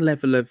 there's a certain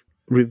level of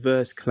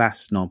reverse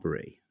class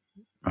snobbery,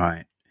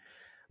 right?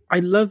 I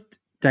loved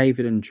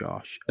David and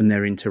Josh and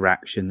their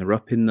interaction. They're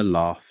up in the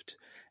loft,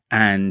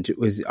 and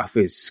I think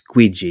it was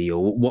Squidgy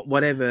or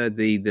whatever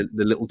the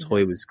little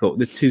toy was called,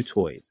 the two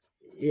toys.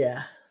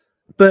 Yeah.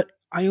 But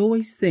I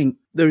always think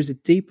there is a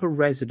deeper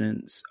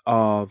resonance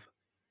of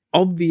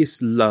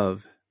obvious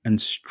love and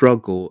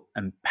struggle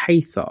and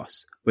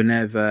pathos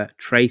whenever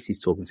Tracy's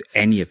talking to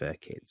any of her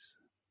kids.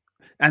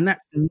 And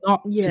that's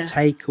not to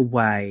take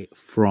away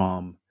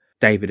from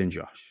David and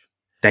Josh,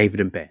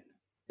 David and Ben,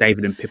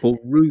 David and Pip, or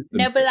Ruth.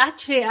 No, but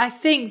actually, I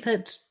think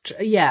that,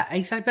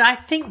 exactly. But I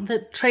think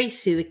that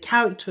Tracy, the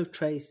character of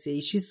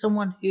Tracy, she's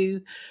someone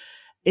who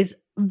is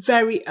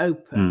very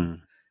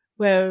open.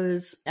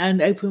 And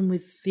open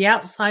with the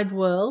outside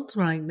world,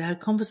 right? Her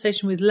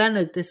conversation with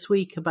Leonard this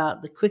week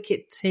about the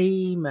cricket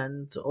team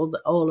and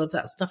all of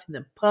that stuff in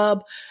the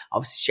pub.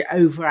 Obviously, she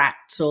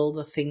overacts all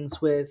the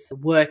things with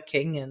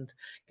working and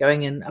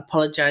going and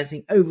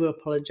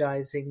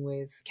over-apologising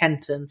with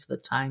Kenton for the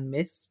time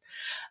missed.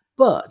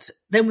 But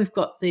then we've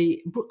got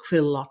the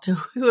Brookfield lot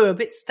who are a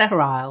bit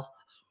sterile.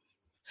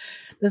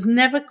 There's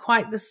never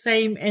quite the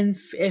same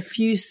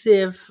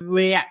effusive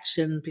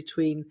reaction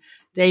between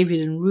David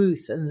and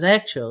Ruth and their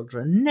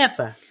children.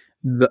 Never.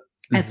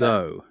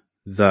 Though,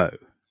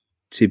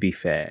 to be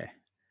fair,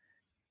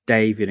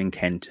 David and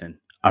Kenton,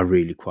 I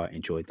really quite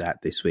enjoyed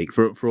that this week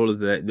for all of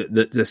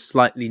the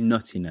slightly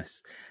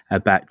nuttiness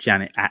about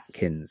Janet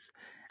Atkins.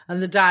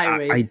 And the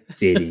diary. I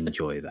did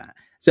enjoy that.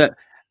 So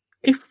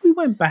if we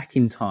went back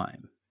in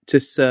time to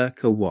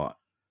circa what?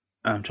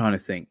 I'm trying to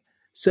think.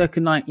 Circa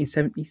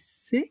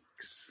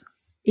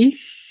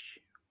 1976-ish?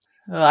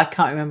 Oh, I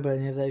can't remember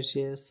any of those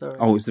years, sorry.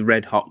 Oh, it was the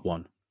red hot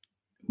one.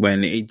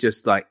 When it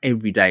just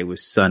every day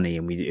was sunny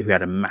and we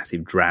had a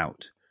massive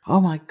drought.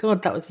 Oh my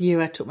God, that was the year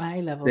I took my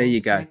A-levels. There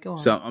you go.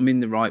 So I'm in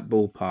the right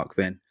ballpark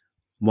then.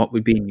 What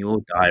would be in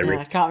your diary?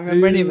 Yeah, I can't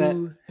remember any of it.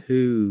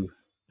 Who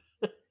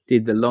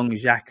did the long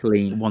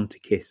Jacqueline want to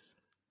kiss?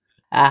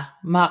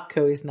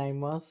 Marco, his name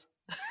was.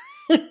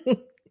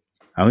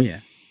 Oh,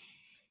 yeah.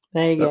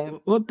 There you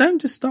go. Well,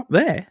 don't just stop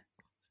there.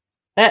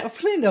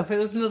 Funny enough, it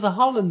was another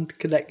Holland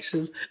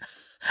connection.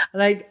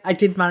 And I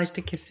did manage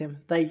to kiss him.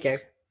 There you go.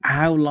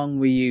 How long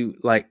were you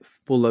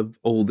full of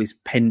all this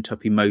pent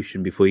up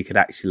emotion before you could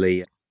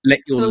actually let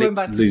your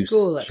lips loose,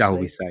 shall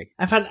we say?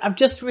 In fact, I've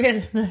just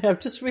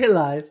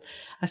realised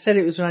I said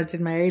it was when I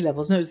did my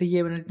A-levels. No, it was the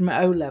year when I did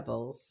my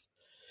O-levels.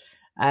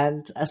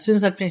 And as soon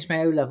as I'd finished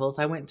my O-levels,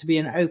 I went to be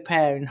an au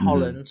pair in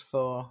Holland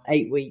for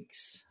 8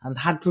 weeks and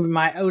had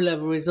my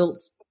O-level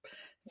results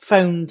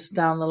phoned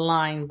down the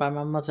line by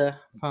my mother.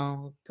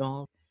 Oh,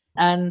 God.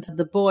 And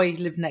the boy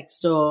who lived next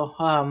door,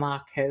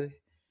 Marco,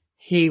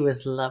 he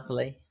was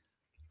lovely.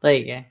 There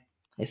you go.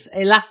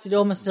 It lasted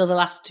almost until the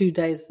last 2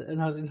 days,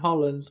 and I was in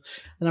Holland,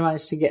 and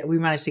we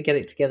managed to get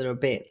it together a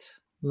bit,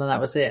 and then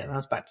that was it. And I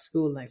was back to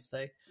school the next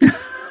day.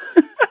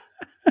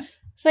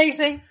 So you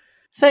see,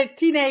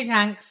 teenage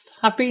angst.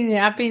 I've been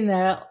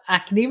there. I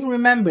can even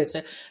remember it.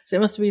 So it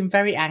must have been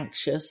very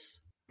anxious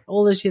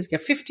all those years ago,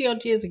 50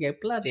 odd years ago.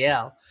 Bloody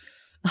hell,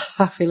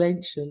 I feel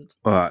ancient.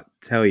 Well, I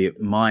tell you,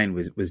 mine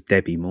was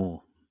Debbie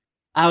Moore.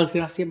 I was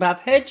going to ask you, but I've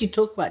heard you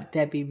talk about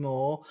Debbie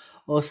Moore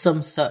or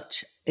some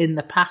such in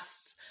the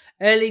past.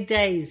 Early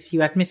days,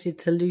 you admitted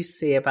to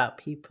Lucy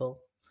about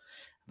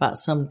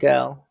some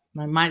girl.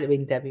 It might have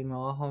been Debbie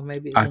Moore, or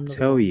maybe it was I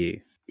tell you,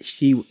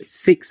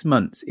 6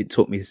 months it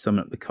took me to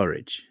summon up the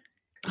courage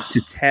to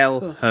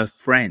tell her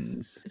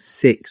friends.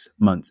 6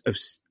 months of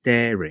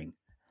staring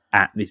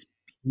at this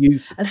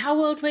beautiful. And how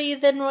old were you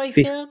then,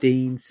 Royfield?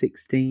 15,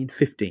 16,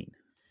 15.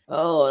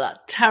 Oh, that's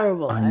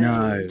terrible. I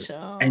know. Age.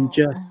 Oh, and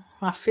just.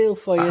 I feel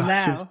for you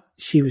now.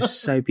 She was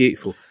so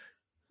beautiful.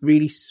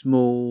 Really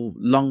small,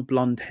 long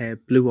blonde hair,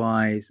 blue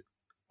eyes.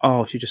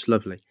 Oh, she's just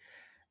lovely.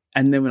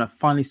 And then when I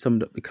finally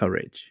summoned up the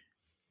courage,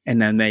 and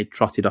then they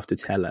trotted off to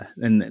tell her,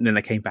 and then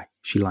they came back,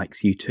 she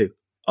likes you too.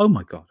 Oh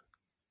my God.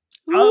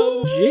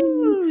 Oh,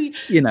 gee.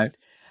 You know.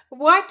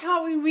 Why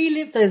can't we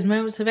relive those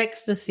moments of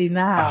ecstasy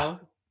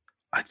now? Oh,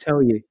 I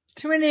tell you.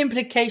 Too many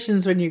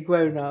implications when you're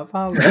grown up,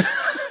 aren't there?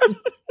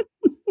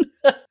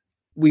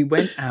 We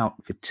went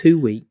out for 2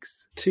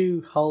 weeks.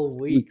 2 whole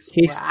weeks.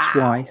 We kissed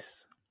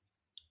twice.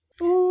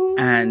 Ooh.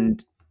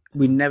 And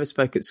we never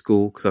spoke at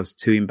school because I was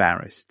too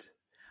embarrassed.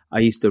 I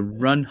used to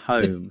run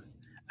home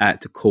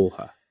to call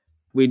her.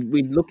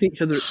 We'd look at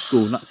each other at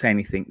school, not say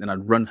anything, then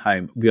I'd run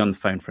home, be on the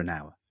phone for an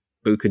hour.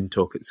 But we couldn't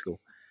talk at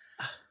school.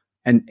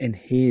 And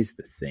here's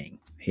the thing.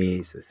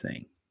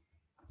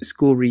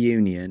 School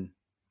reunion,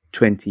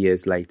 20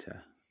 years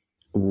later,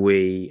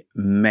 we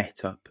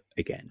met up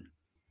again.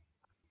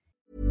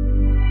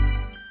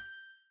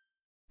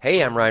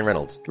 Hey, I'm Ryan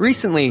Reynolds.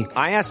 Recently,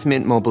 I asked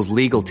Mint Mobile's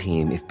legal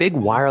team if big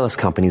wireless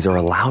companies are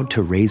allowed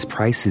to raise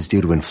prices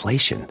due to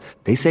inflation.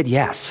 They said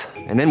yes.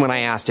 And then when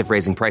I asked if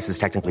raising prices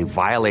technically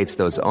violates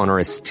those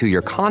onerous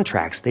 2-year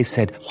contracts, they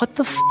said, "What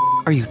the f***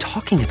 are you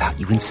talking about,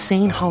 you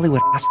insane Hollywood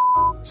ass?"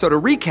 So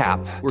to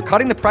recap, we're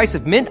cutting the price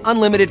of Mint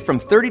Unlimited from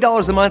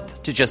 $30 a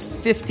month to just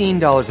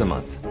 $15 a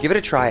month. Give it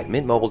a try at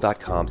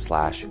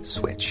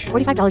mintmobile.com/switch.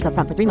 $45 up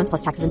front for 3 months plus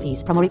taxes and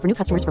fees. Promo rate for new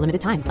customers for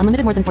limited time.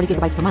 Unlimited more than 40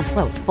 gigabytes per month.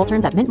 Slows full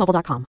terms at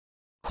mintmobile.com.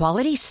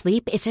 Quality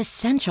sleep is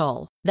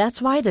essential.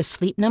 That's why the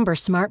Sleep Number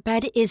Smart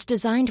Bed is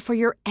designed for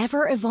your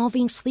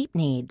ever-evolving sleep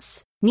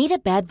needs. Need a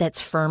bed that's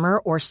firmer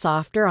or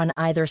softer on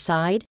either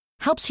side?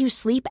 Helps you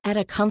sleep at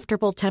a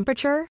comfortable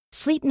temperature?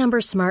 Sleep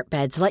Number Smart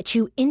Beds let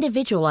you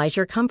individualize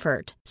your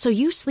comfort, so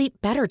you sleep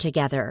better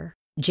together.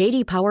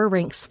 J.D. Power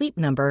ranks Sleep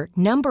Number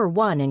number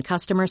 1 in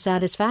customer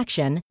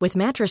satisfaction with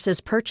mattresses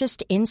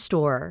purchased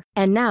in-store.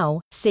 And now,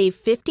 save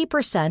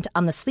 50%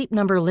 on the Sleep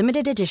Number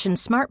Limited Edition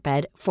Smart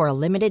Bed for a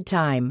limited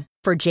time.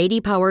 For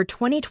J.D. Power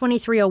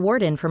 2023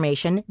 award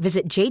information,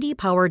 visit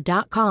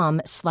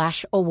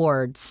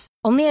jdpower.com/awards.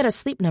 Only at a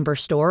Sleep Number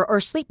store or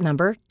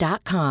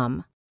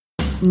sleepnumber.com.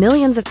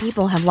 Millions of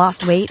people have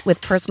lost weight with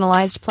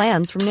personalized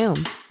plans from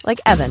Noom. Like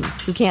Evan,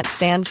 who can't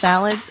stand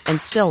salads and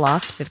still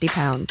lost 50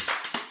 pounds.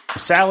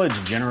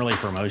 Salads generally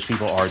for most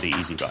people are the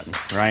easy button,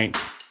 right?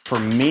 For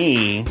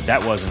me,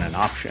 that wasn't an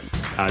option.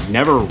 I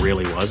never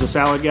really was a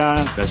salad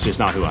guy. That's just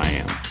not who I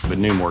am. But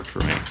Noom worked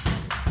for me.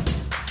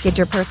 Get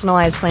your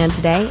personalized plan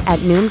today at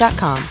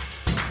Noom.com.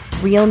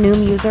 Real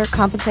Noom user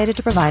compensated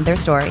to provide their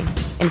story.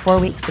 In 4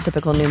 weeks, the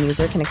typical Noom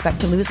user can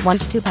expect to lose 1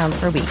 to 2 pounds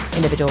per week.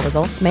 Individual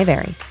results may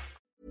vary.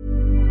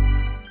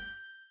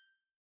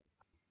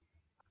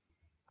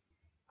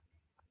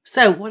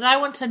 So what I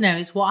want to know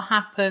is what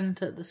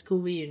happened at the school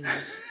reunion.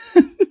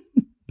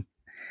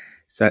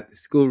 So at the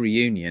school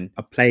reunion,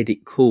 I played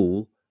it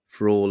cool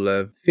for all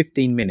of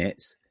 15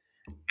 minutes.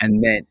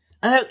 And then...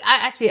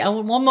 I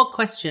want one more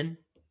question.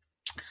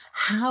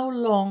 How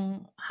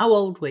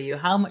old were you?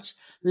 How much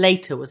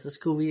later was the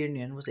school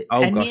reunion? Was it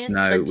 10 years? Oh,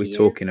 gosh, no. We're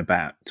talking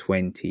about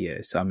 20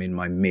 years. So I'm in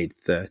my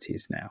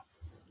mid-30s now.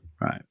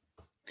 Right.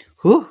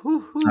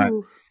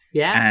 Right.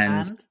 Yeah.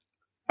 And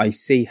I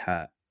see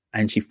her,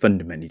 and she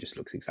fundamentally just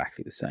looks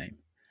exactly the same.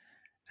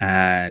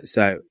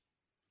 So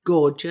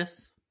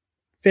gorgeous.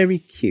 Very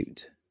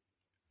cute.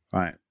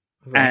 Right.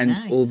 Very and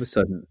nice. All of a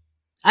sudden...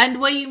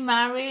 And were you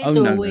married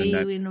or were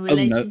you in a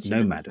relationship?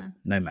 No, madam.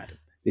 No, madam.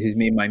 This is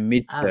me in my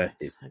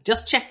mid-30s. Right.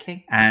 Just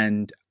checking.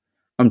 And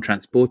I'm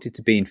transported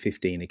to being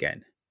 15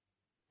 again.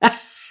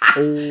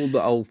 All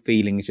the old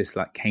feelings just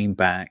like came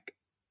back.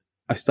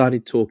 I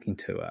started talking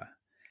to her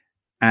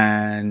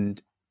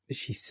and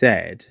she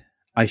said,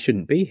 "I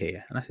shouldn't be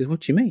here." And I said,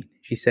 "What do you mean?"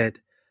 She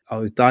said, "I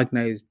was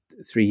diagnosed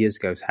 3 years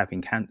ago as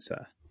having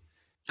cancer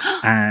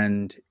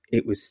and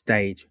it was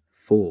stage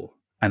 4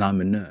 and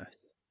I'm a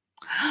nurse.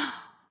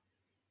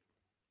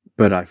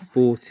 But I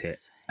fought it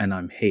and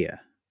I'm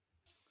here."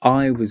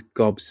 I was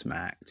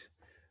gobsmacked.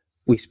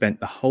 We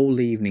spent the whole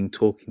evening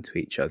talking to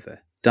each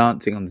other,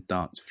 dancing on the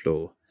dance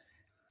floor.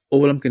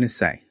 All I'm going to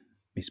say,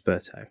 Miss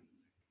Berto,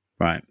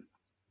 right,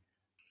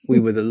 we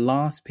were the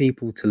last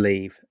people to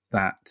leave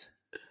that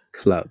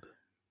club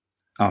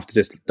after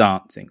just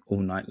dancing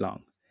all night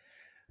long.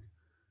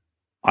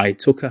 I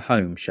took her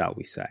home, shall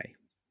we say,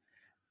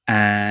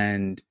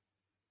 and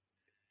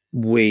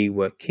we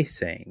were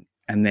kissing,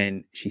 and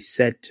then she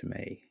said to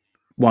me,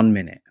 1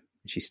 minute,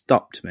 she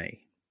stopped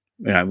me.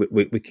 You know,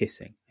 we're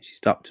kissing. She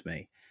stopped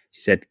me. She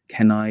said,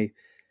 can I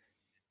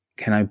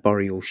can I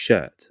borrow your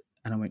shirt?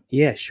 And I went,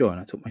 yeah, sure. And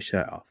I took my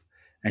shirt off.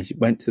 And she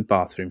went to the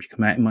bathroom. She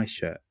came out in my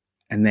shirt.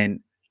 And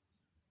then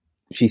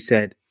she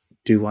said,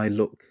 do I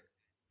look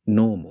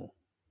normal?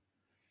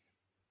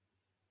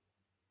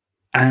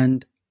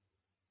 And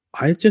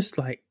I just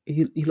like,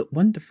 you look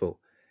wonderful.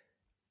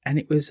 And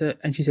it was,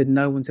 and she said,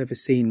 no one's ever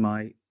seen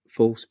my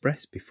false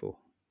breast before.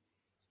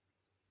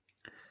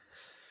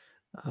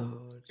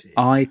 Oh, dear.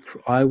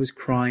 I was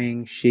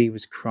crying. She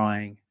was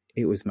crying.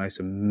 It was the most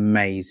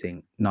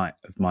amazing night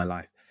of my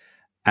life.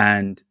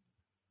 And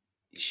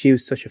she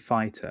was such a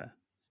fighter.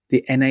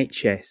 The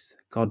NHS,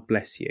 God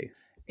bless you.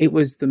 It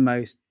was the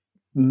most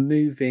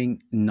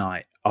moving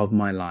night of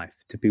my life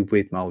to be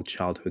with my old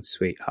childhood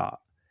sweetheart,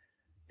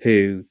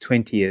 who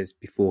 20 years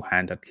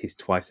beforehand I'd kissed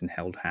twice and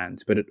held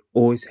hands, but had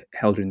always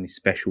held her in this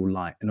special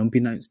light. And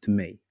unbeknownst to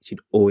me, she'd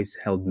always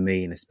held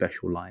me in a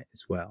special light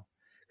as well.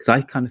 Because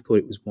I kind of thought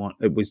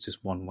it was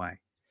just one way.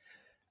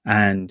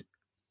 And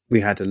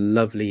we had a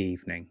lovely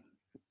evening.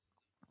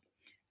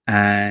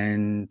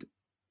 And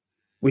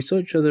we saw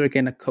each other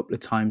again a couple of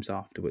times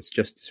afterwards,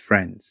 just as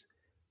friends.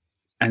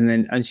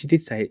 And she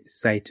did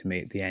say to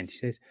me at the end, she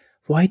said,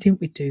 why didn't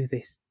we do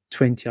this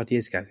 20 odd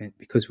years ago?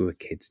 Because we were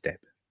kids, Deb.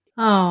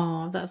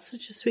 Oh, that's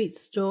such a sweet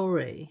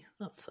story.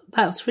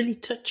 That's really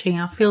touching.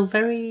 I feel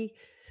very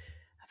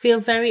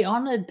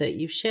honoured that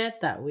you've shared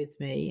that with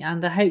me,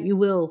 and I hope you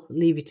will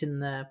leave it in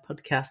the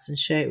podcast and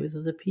share it with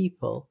other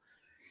people.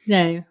 You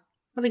know,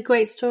 what a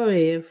great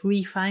story of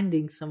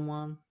refinding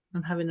someone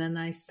and having a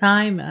nice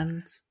time,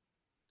 and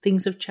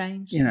things have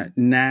changed. You know,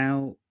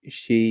 now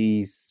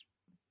she's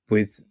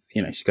with,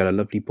 you know, she's got a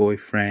lovely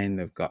boyfriend.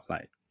 They've got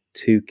like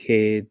 2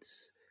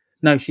 kids.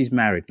 No, she's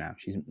married now.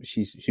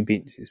 She's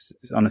been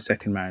on a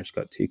second marriage,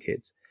 got 2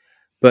 kids.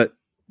 But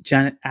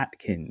Janet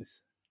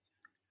Atkins,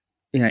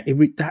 you know,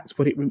 that's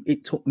what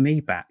it took me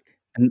back.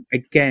 And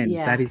again,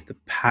 that is the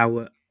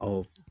power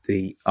of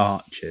the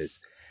Archers,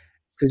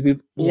 because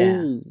we've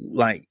all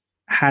like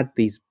had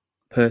these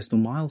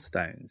personal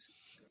milestones.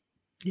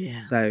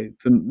 Yeah. So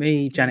for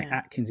me, Janet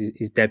Atkins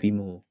is Debbie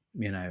Moore,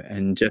 you know,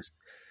 and just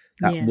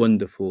that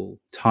wonderful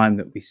time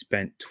that we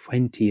spent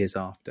 20 years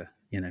after,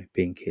 you know,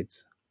 being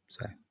kids.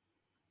 So.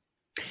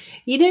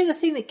 You know, the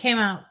thing that came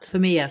out for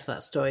me out of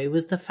that story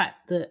was the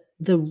fact that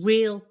the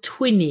real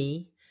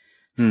twinny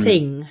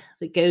thing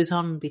that goes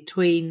on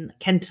between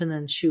Kenton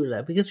and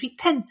Shula, because we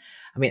tend,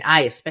 I mean,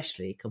 I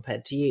especially,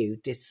 compared to you,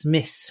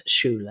 dismiss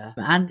Shula.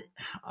 And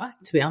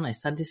to be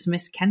honest, I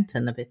dismiss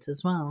Kenton a bit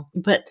as well.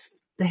 But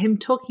him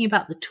talking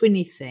about the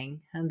twinny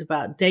thing and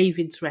about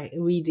David's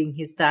reading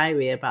his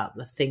diary about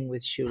the thing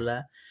with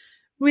Shula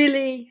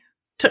really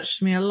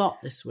touched me a lot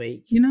this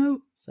week. You know,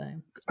 so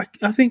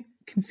I think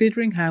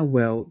considering how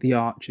well the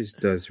Archers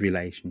does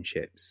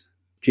relationships,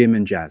 Jim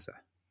and Jazza,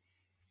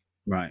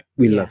 right,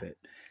 we love it.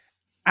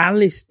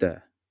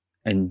 Alistair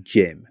and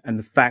Jim, and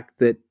the fact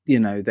that, you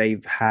know,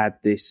 they've had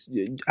this,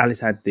 Alice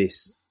had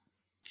this,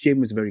 Jim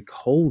was a very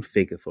cold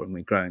figure for him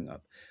when growing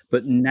up,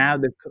 but now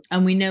they've...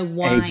 And we know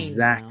why.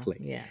 Exactly.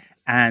 Now. Yeah.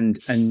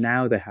 And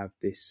now they have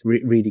this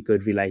really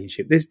good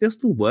relationship. They're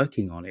still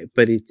working on it,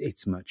 but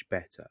it's much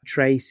better.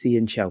 Tracy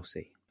and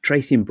Chelsea.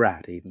 Tracy and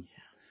Brad, even.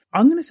 Yeah.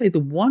 I'm going to say the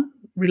one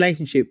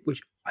relationship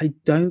which I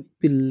don't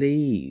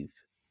believe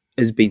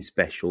has been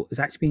special has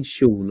actually been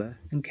Shula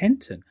and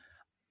Kenton.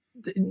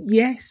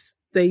 Yes,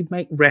 they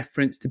make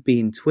reference to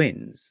being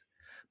twins,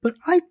 but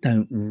I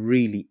don't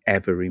really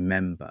ever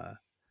remember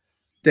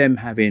them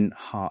having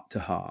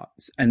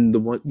heart-to-hearts and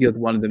the other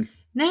one of them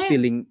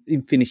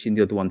finishing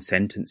the other one's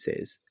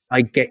sentences.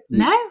 I don't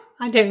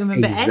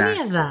remember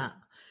any of that.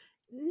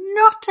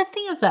 Not a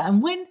thing of that.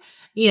 And when,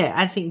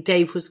 I think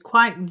Dave was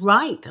quite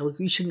right.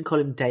 You shouldn't call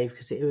him Dave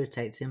because it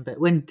irritates him. But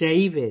when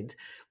David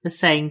was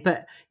saying,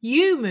 but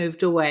you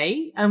moved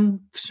away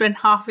and spent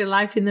half your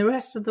life in the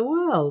rest of the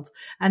world,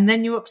 and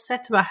then you're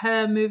upset about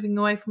her moving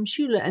away from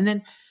Shula. And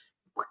then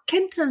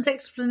Kenton's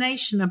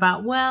explanation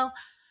about, well,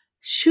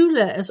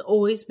 Shula has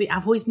always been,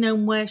 I've always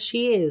known where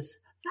she is.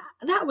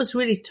 That was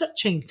really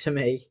touching to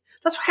me.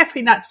 That's why I've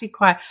been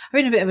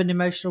a bit of an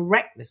emotional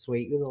wreck this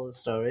week with all the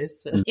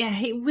stories. But yeah,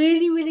 it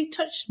really, really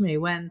touched me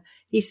when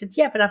he said,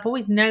 yeah, but I've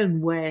always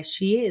known where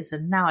she is,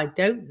 and now I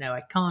don't know.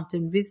 I can't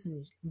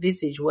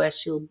envisage where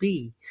she'll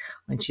be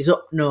when she's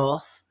up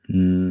north.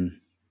 You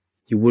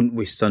wouldn't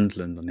wish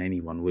Sunderland on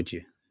anyone, would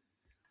you?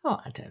 Oh,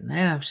 I don't know.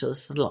 I'm sure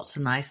there's lots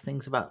of nice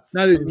things about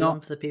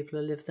Sunderland for the people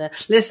who live there.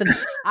 Listen,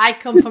 I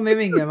come from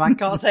Immingham. I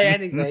can't say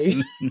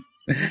anything.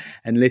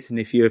 And listen,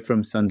 if you're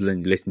from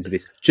Sunderland, listen to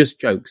this. Just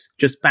jokes,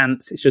 just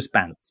bants. It's just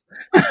bants.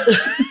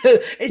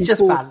 It's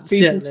just bants.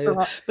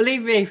 Yeah,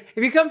 believe me,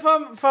 if you come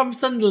from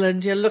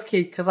Sunderland, you're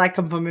lucky because I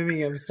come from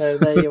Immingham. So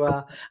there you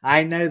are.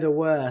 I know the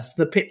worst,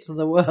 the pits of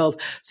the world.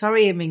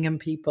 Sorry, Immingham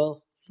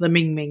people, the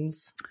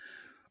Ming-Mings.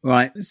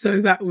 Right,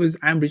 so that was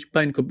Ambridge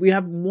Pony Club. We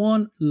have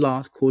one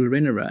last caller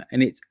in her,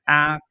 and it's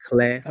our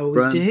Claire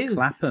from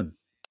Clapham.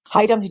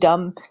 Hi, Dumpty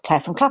Dum.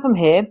 Claire from Clapham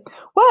here.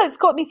 Well, it's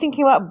got me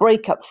thinking about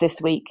breakups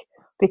this week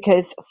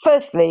because,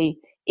 firstly,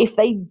 if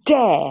they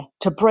dare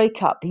to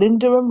break up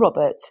Linda and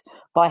Robert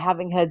by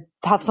having her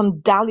have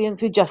some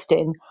dalliance with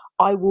Justin,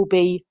 I will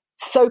be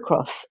so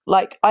cross.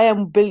 Like, I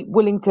am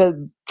willing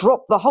to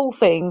drop the whole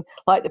thing,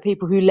 like the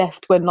people who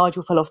left when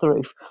Nigel fell off the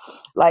roof.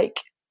 Like,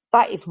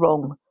 that is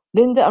wrong.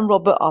 Linda and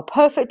Robert are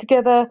perfect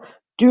together.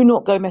 Do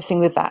not go messing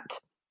with that.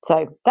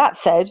 So, that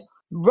said,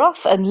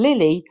 Russ and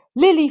Lily,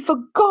 for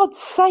God's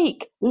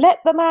sake, let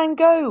the man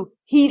go.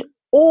 He's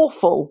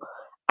awful.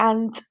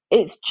 And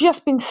it's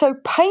just been so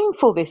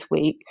painful this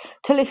week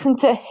to listen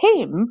to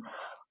him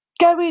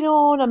going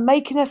on and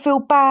making her feel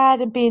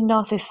bad and being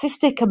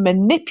narcissistic and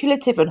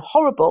manipulative and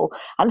horrible,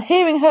 and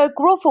hearing her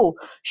grovel.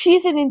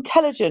 She's an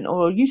intelligent,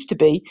 or used to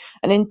be,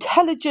 an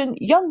intelligent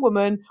young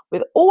woman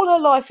with all her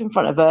life in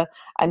front of her,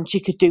 and she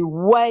could do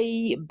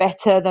way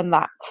better than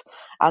that.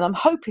 And I'm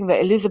hoping that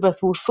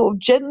Elizabeth will sort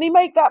of gently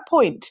make that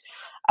point.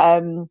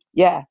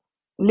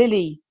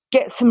 Lily,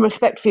 get some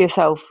respect for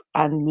yourself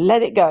and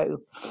let it go.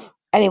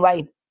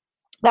 Anyway,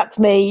 that's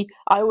me.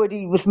 I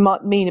already was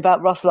mean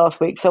about Russ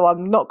last week, so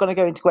I'm not going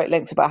to go into great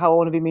lengths about how I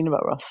want to be mean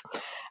about Russ.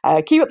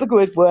 Keep up the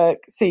good work.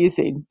 See you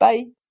soon.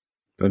 Bye.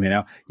 But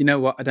you know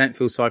what? I don't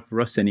feel sorry for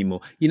Russ anymore.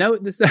 You know,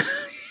 this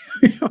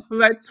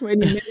about 20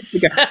 minutes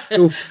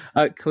ago,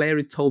 Claire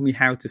has told me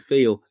how to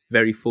feel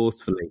very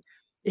forcefully.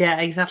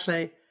 Yeah,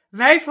 exactly.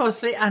 Very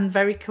forcefully and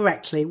very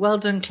correctly. Well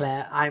done,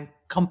 Claire. I'm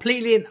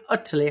completely and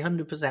utterly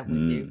 100%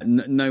 with you.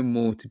 No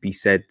more to be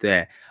said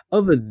there,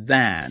 other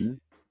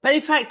than... But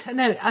in fact,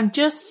 no, I'm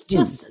just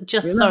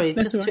sorry,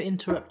 just to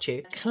interrupt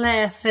you.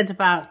 Claire said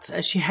about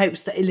she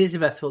hopes that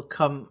Elizabeth will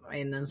come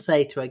in and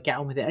say to her, get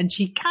on with it. And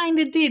she kind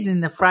of did in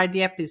the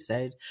Friday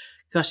episode,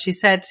 because she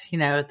said,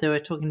 they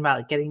were talking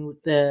about getting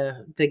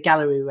the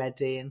gallery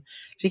ready. And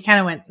she kind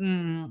of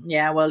went,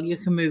 yeah, well, you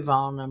can move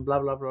on and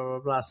blah, blah, blah, blah,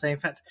 blah. So in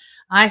fact,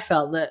 I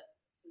felt that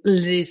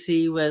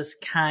Lizzie was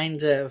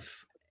kind of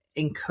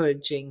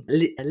encouraging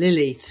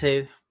Lily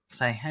to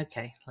say,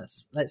 okay,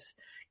 let's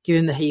give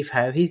him the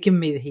heave-ho. He's given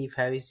me the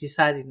heave-ho. He's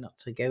decided not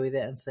to go with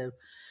it. And so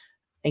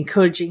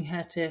encouraging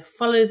her to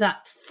follow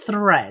that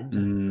thread.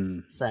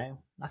 So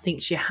I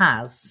think she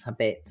has a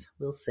bit.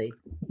 We'll see.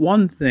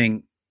 One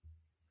thing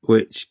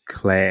which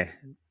Claire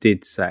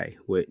did say,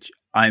 which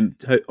I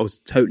was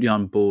totally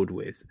on board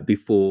with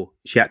before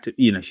she had to,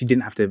 she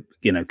didn't have to,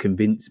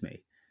 convince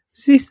me.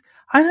 Sis,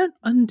 I don't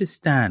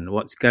understand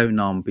what's going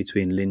on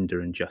between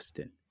Linda and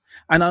Justin.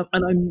 And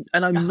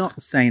I'm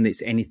not saying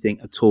it's anything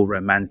at all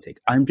romantic.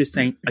 I'm just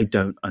saying I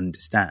don't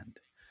understand.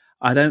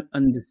 I don't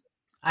understand.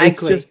 I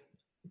agree.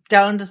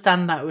 Don't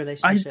understand that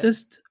relationship.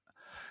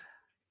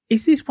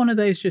 Is this one of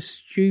those just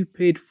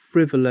stupid,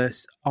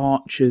 frivolous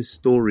Archers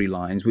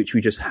storylines which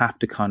we just have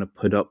to kind of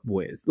put up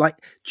with? Like,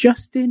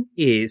 Justin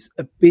is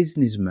a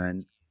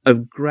businessman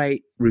of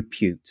great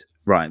repute.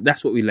 Right,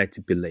 that's what we're led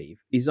to believe.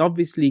 He's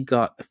obviously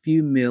got a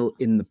few mil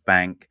in the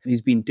bank.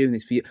 He's been doing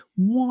this for years.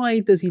 Why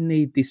does he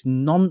need this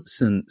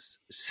nonsense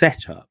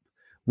setup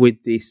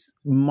with this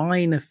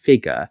minor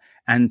figure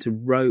and to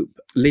rope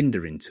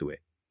Linda into it?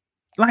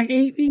 Like,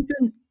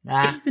 even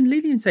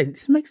Lillian saying,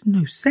 this makes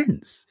no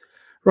sense.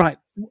 Right.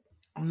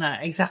 No,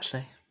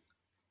 exactly.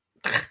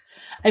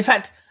 In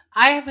fact,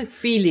 I have a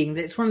feeling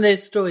that it's one of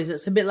those stories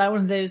that's a bit like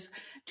one of those...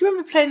 Do you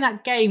remember playing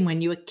that game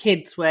when you were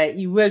kids where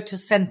you wrote a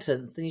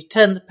sentence, then you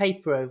turned the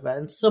paper over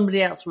and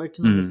somebody else wrote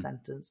another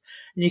sentence,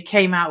 and you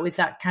came out with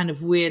that kind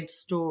of weird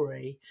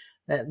story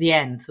at the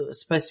end that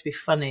was supposed to be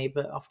funny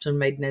but often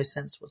made no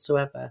sense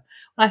whatsoever?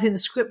 Well, I think the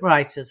script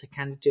writers are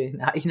kind of doing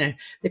that.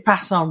 They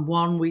pass on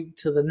one week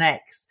to the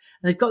next,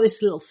 and they've got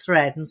this little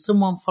thread, and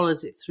someone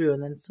follows it through,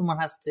 and then someone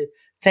has to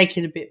take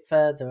it a bit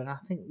further. And I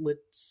think we're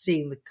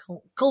seeing the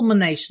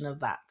culmination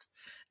of that.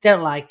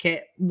 Don't like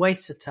it,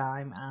 waste of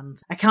time, and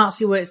I can't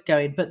see where it's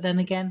going. But then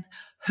again,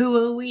 who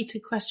are we to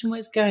question where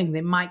it's going?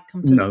 They might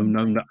come to something.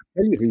 No. I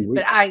tell you who we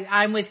are. But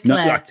I'm with No,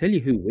 Claire. I tell you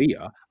who we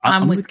are.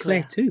 I'm with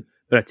Claire too.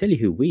 But I tell you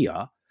who we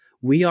are.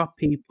 We are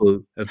people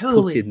who have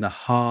put in the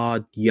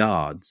hard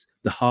yards,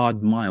 the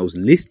hard miles,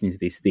 listening to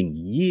this thing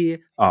year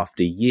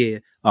after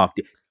year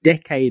after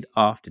decade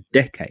after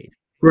decade.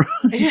 Right.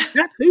 Yeah.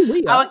 That's who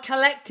we are. Our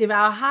collective,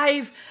 our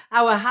hive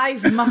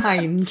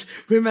mind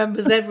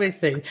remembers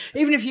everything.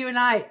 Even if you and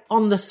I,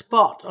 on the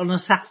spot on a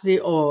Saturday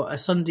or a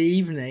Sunday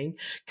evening,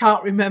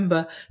 can't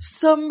remember,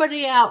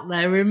 somebody out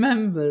there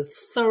remembers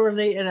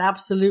thoroughly and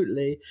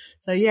absolutely.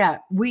 So yeah,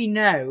 we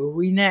know.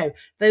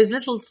 Those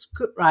little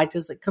script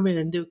writers that come in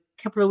and do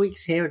a couple of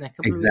weeks here and a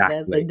couple of weeks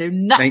there, they know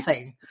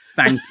nothing.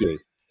 Thank you.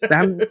 They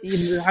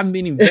haven't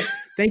been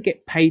they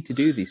get paid to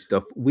do this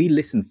stuff. We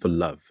listen for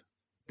love.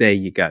 There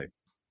you go.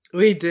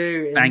 We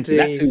do, Thank you.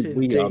 That's who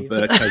we are,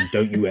 Berto.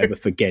 Don't you ever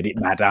forget it,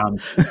 madam.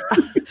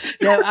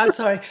 No, I'm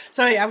sorry.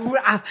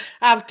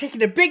 I've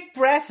taken a big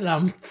breath and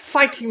I'm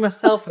fighting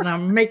myself and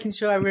I'm making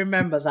sure I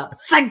remember that.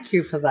 Thank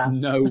you for that.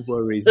 No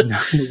worries.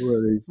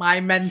 My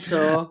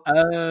mentor.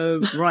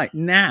 Right,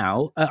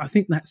 now, I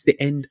think that's the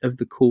end of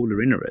the caller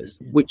innerers,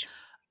 which...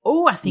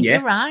 Oh, I think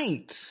you're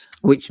right.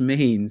 Which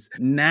means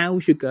now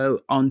we should go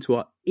on to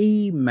our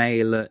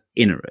emailer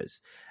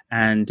innerers.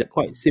 And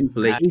quite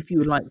simply, if you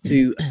would like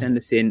to send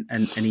us in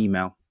an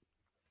email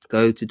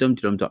go to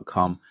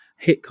dumtydum.com,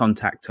 hit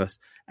contact us,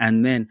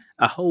 and then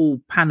a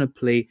whole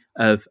panoply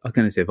of, I'm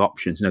going to say of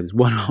options. No, there's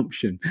one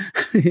option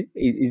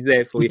is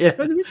there for you. Yeah.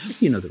 But there is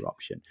actually another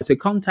option. So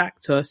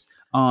contact us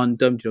on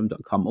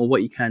dumtydum.com, or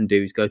what you can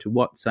do is go to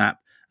WhatsApp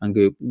and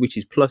go, which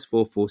is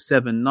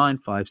 +447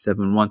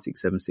 957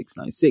 167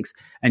 696,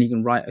 and you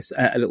can write us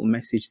a little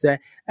message there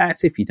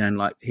as if you don't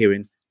like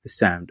hearing the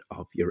sound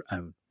of your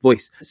own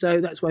voice. So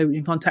that's why you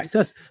can contact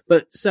us.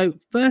 But so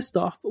first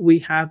off, we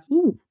have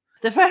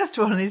the first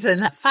one is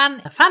a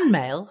fan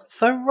mail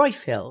for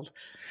Roifield,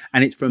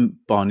 and it's from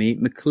Bonnie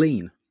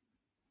McLean.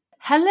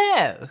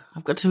 Hello.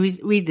 I've got to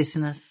read this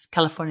in a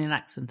Californian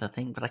accent, I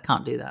think, but I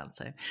can't do that.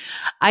 So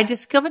I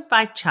discovered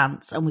by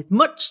chance and with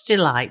much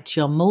delight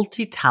your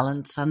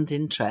multi-talents and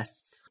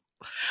interests.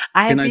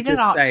 I have been an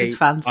Archers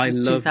fan since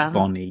 2000. I love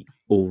Bonnie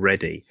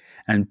already.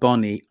 And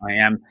Bonnie,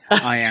 I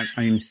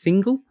am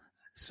single.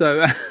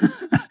 So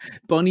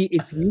Bonnie,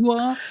 if you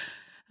are...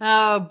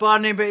 Oh,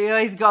 Bonnie, but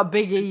he's got a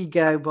big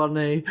ego,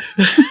 Bonnie.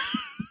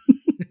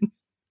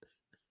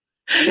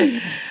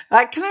 Can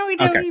I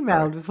read your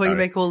email before you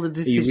make all the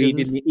decisions? Are you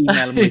reading the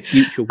email of my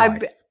future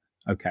wife?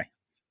 Okay.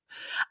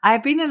 I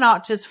have been an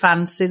Archers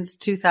fan since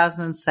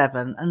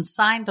 2007 and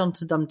signed on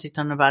to Dumpty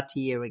Dum about a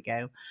year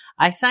ago.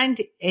 I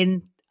signed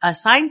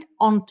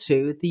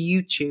onto the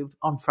YouTube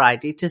on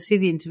Friday to see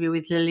the interview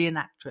with the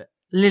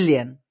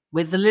Lillian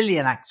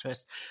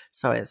actress.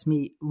 Sorry, that's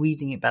me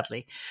reading it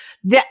badly.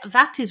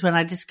 That is when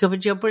I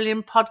discovered your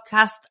brilliant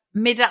podcast,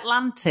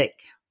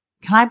 Mid-Atlantic.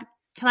 Can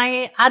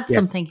I add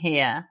something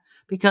here?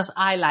 Because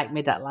I like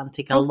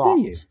Mid-Atlantic a lot.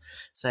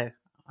 So,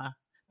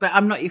 but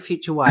I'm not your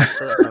future wife,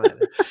 so that's all right.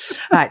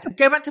 Right,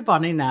 go back to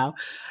Bonnie now.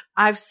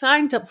 I've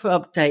signed up for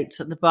updates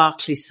at the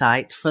Berkeley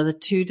site for the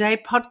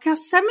 2-day podcast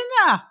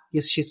seminar.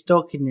 Yes, she's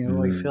stalking you,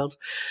 Roifield.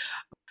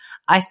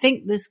 I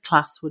think this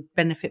class would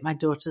benefit my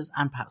daughters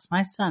and perhaps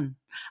my son.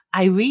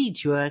 I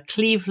read you're a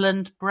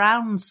Cleveland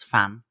Browns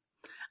fan,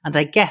 and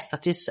I guess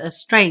that is as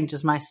strange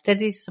as my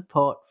steady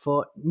support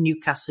for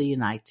Newcastle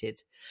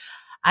United.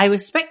 I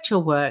respect your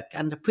work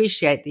and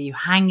appreciate that you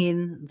hang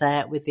in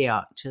there with the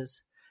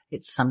Archers.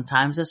 It's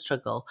sometimes a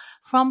struggle.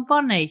 From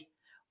Bonnie.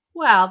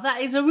 Well,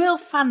 that is a real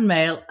fan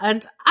mail.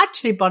 And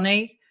actually,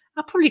 Bonnie,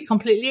 I probably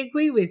completely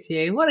agree with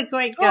you. What a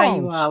great guy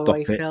you are,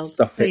 Roifield.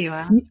 Stop there it. You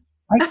are.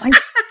 I didn't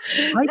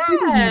know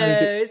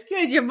that... It's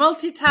good. You're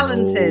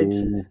multi-talented.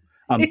 Oh,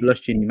 I'm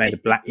blushing. You made a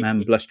black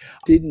man blush.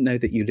 Didn't know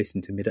that you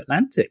listened to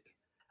Mid-Atlantic.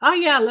 Oh,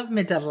 yeah, I love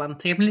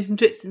Mid-Atlantic. I've been listening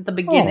to it since the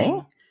beginning.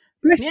 Oh.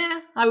 Yeah,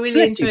 I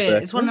really enjoy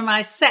it. It's one of my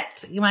it's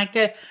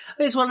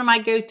one of my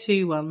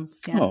go-to ones.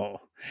 Yeah.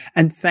 Oh,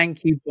 and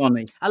thank you,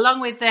 Bonnie.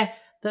 Along with the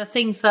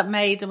things that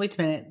made,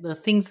 the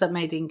things that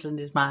made England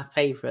is my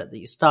favourite that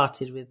you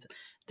started with,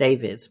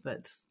 David,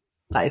 but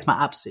that is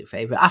my absolute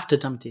favourite after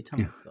Dumpty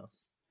Dum, of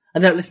course. I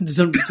don't listen to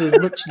Dumpty Dum as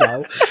much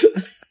now.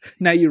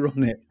 Now you're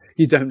on it.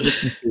 You don't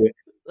listen to it.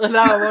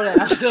 No, I'm on it.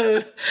 I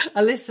do.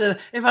 I listen.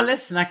 If I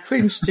listen, I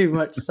cringe too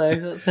much. So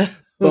that's it.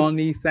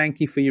 Bonnie, thank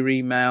you for your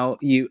email.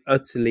 You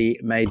utterly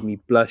made me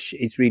blush.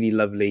 It's really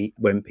lovely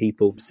when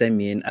people send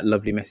me in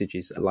lovely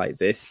messages like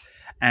this.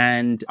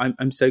 And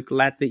I'm so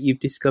glad that you've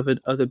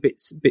discovered other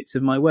bits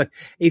of my work.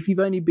 If you've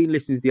only been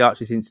listening to The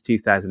Archers since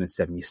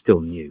 2007, you're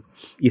still new.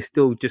 You're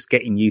still just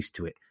getting used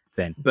to it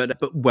then. But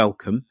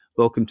welcome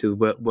to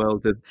the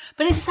world of...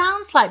 But it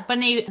sounds like,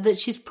 Bonnie, that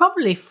she's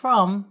probably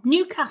from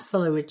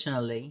Newcastle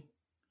originally.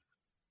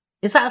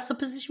 Is that a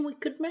supposition we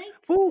could make?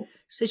 Oh.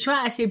 So she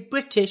might actually be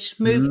British,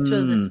 moved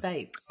to the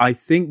States. I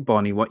think,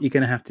 Bonnie, what you're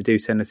going to have to do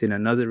is send us in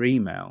another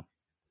email.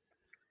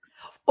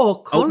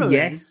 Or call her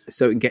yes.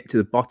 So we can get to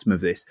the bottom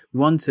of this. We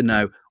want to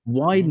know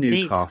why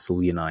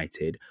Newcastle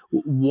United,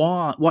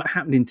 what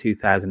happened in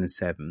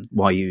 2007,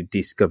 why you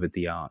discovered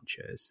the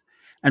Archers,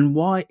 and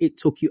why it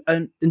took you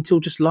until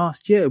just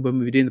last year when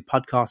we were doing the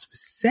podcast for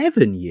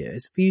 7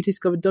 years for you to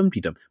discover Dumpty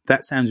Dum.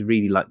 That sounds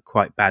really like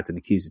quite bad and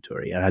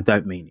accusatory, and I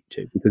don't mean it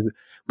to. Because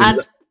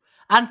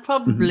and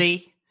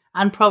probably,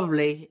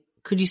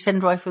 could you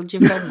send Roifield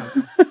your phone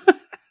number?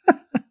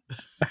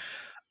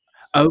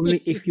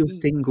 Only if you're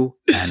single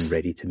and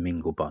ready to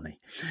mingle, Bonnie.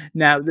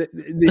 Now,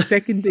 the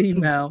second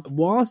email,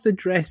 whilst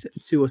addressed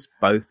to us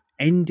both,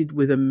 ended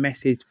with a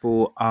message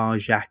for our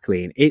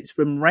Jacqueline. It's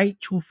from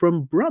Rachel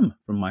from Brum,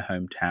 from my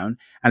hometown,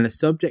 and the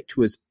subject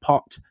was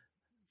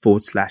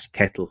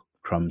pot/kettle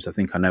crumbs. I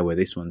think I know where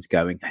this one's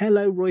going.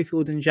 Hello,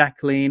 Roifield and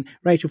Jacqueline.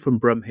 Rachel from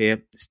Brum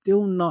here.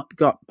 Still not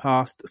got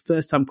past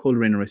first-time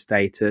caller in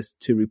status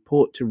to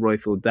report to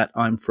Roifield that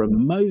I'm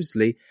from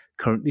Moseley,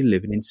 currently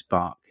living in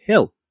Spark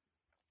Hill.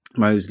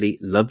 Moseley,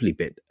 lovely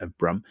bit of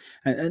Brum,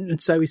 and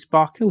so is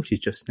Spark Hill, which is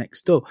just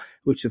next door,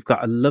 which have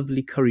got a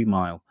lovely curry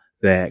mile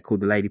there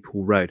called the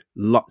Ladypool Road.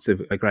 Lots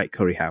of great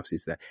curry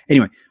houses there.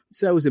 Anyway,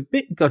 so I was a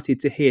bit gutted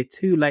to hear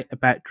too late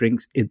about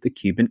drinks in the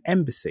Cuban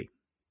Embassy,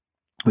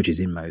 which is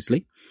in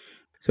Moseley.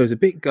 So I was a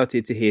bit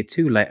gutted to hear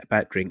too late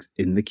about drinks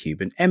in the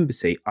Cuban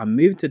Embassy. I'm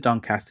moving to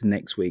Doncaster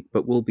next week,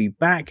 but will be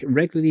back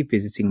regularly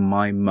visiting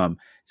my mum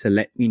to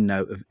let me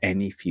know of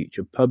any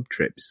future pub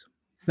trips.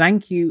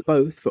 Thank you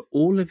both for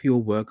all of your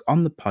work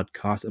on the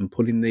podcast and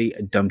pulling the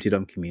Dumpty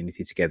Dum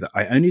community together.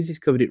 I only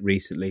discovered it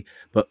recently,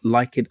 but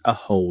like it a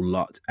whole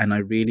lot, and I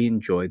really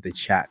enjoyed the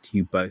chat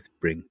you both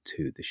bring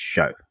to the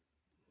show.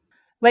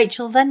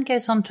 Rachel then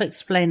goes on to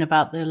explain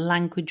about the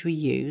language we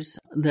use.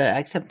 The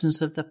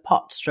acceptance of the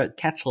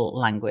pot-stroke-kettle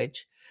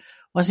language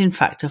was in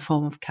fact a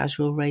form of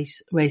casual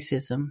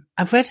racism.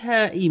 I've read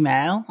her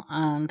email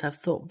and I've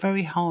thought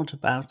very hard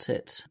about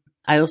it.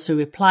 I also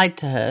replied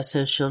to her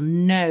so she'll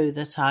know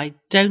that I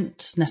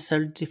don't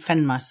necessarily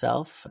defend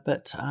myself,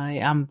 but I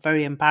am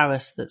very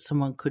embarrassed that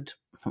someone could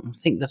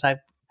think that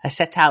I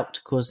set out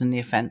to cause any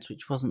offence,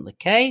 which wasn't the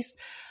case,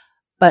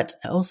 but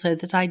also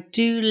that I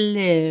do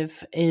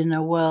live in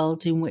a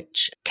world in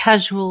which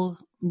casual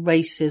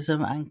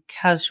racism and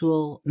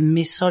casual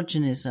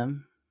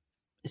misogynism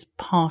is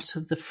part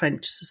of the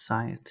French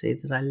society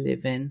that I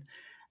live in,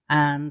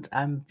 and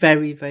I'm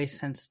very, very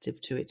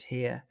sensitive to it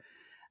here.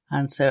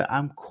 And so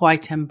I'm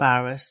quite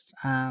embarrassed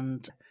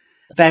and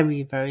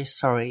very, very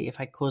sorry if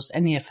I caused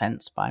any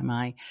offence by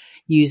my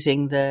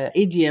using the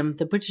idiom,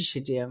 the British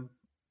idiom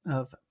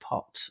of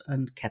pot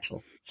and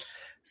kettle.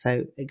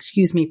 So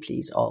excuse me,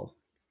 please, all.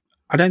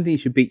 I don't think you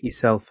should beat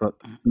yourself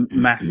up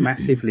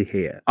massively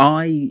here.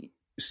 I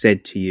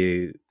said to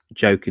you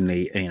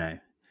jokingly,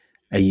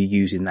 are you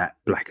using that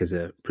black as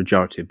a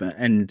pejorative?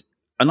 And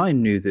I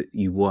knew that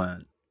you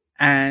weren't.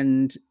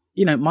 And,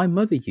 my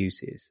mother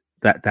uses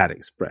that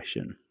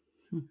expression.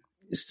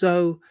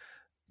 So,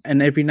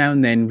 and every now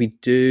and then we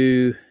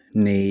do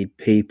need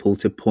people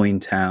to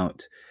point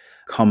out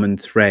common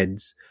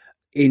threads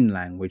in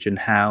language and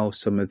how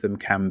some of them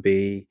can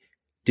be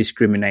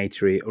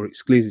discriminatory or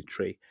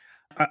exclusionary.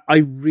 I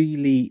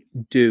really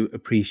do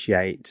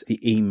appreciate the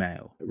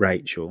email,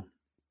 Rachel.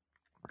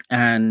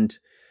 And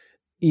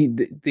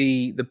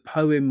the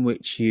poem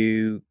which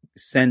you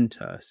sent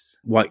us,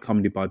 White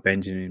Comedy by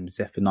Benjamin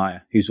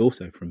Zephaniah, who's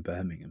also from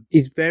Birmingham,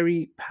 is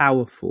very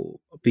powerful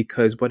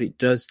because what it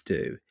does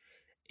do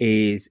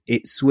is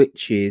it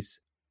switches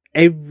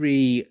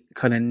every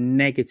kind of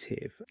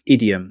negative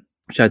idiom,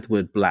 which had the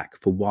word black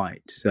for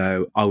white.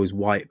 So I was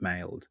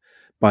white-mailed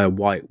by a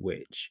white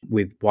witch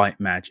with white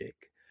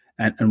magic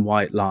and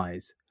white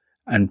lies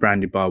and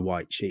branded by a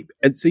white sheep.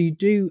 And so you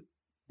do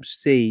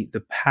see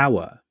the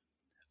power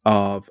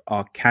of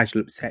our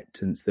casual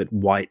acceptance that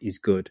white is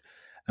good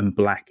and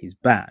black is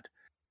bad.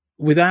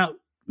 Without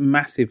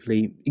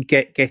massively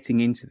getting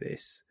into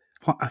this,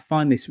 I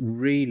find this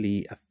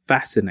really a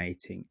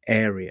fascinating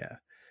area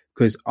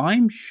because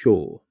I'm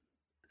sure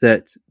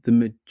that the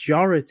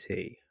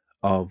majority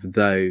of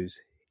those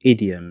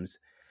idioms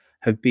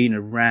have been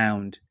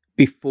around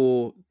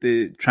before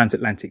the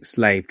transatlantic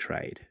slave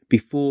trade,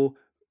 before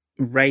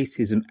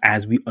racism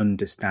as we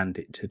understand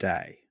it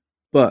today.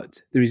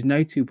 But there is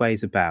no two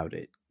ways about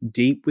it.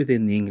 Deep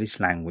within the English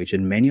language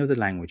and many other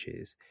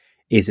languages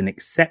is an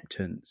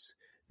acceptance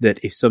that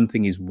if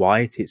something is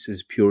white, it's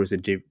as pure as a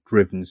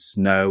driven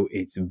snow,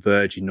 it's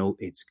virginal,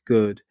 it's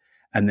good,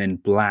 and then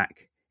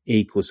black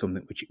equals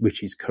something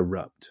which is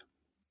corrupt.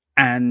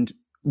 And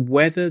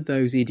whether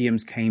those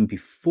idioms came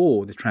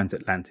before the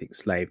transatlantic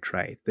slave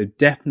trade, they've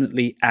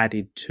definitely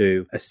added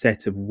to a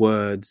set of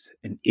words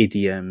and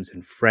idioms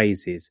and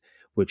phrases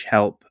which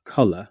help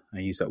colour, I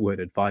use that word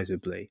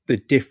advisedly, the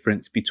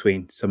difference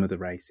between some of the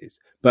races.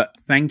 But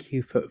thank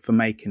you for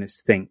making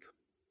us think.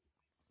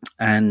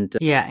 And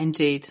yeah,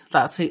 indeed,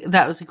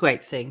 that was a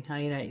great thing.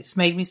 It's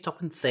made me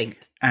stop and think,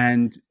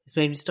 and it's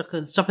made me stop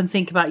and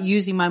think about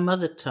using my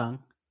mother tongue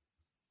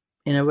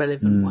in a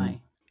relevant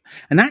way.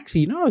 And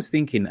actually, I was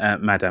thinking,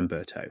 Madame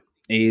Berto,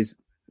 is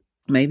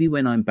maybe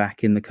when I'm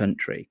back in the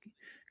country,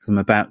 because I'm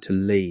about to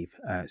leave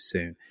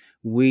soon,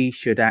 we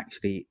should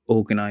actually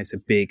organise a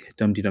big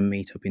Dumpty Dum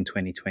meetup in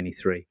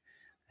 2023.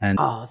 And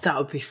that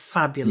would be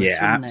fabulous.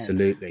 Yeah, wouldn't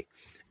absolutely. It?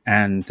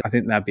 And I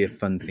think that'd be a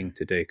fun thing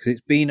to do because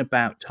it's been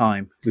about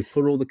time. We've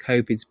put all the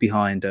COVIDs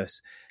behind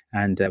us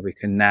and we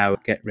can now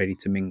get ready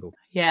to mingle.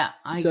 Yeah,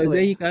 I agree. So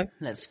there you go.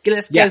 Let's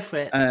go for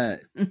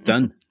it.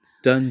 Done,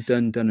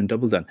 and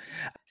double done.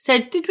 So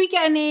did we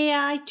get any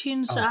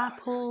iTunes,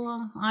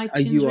 Apple,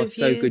 iTunes you reviews?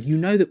 Are so good. You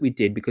know that we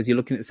did because you're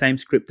looking at the same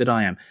script that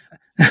I am.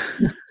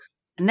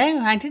 No,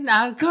 I didn't.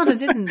 Oh, God, I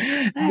didn't.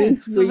 No,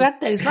 we read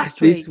those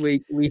last week. This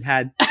week we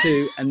had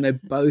 2 and they're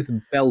both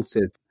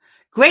belted.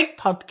 Great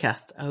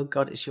podcast. Oh,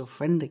 God, it's your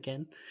friend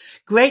again.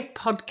 Great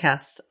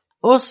podcast.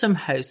 Awesome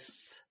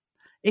hosts.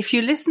 If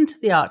you listen to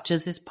The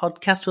Archers, this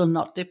podcast will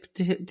not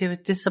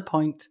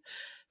disappoint.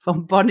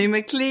 From Bonnie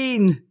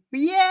McLean.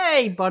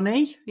 Yay,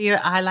 Bonnie.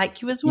 I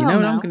like you as well. You know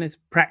what now. I'm going to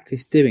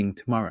practice doing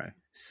tomorrow?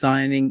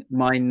 Signing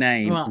my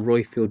name,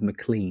 Royfield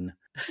McLean.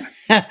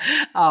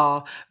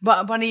 Oh,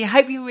 but Bonnie, I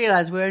hope you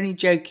realise we're only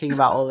joking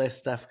about all this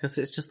stuff because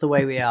it's just the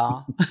way we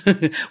are.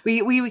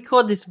 we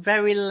record this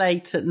very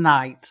late at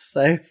night,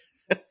 so...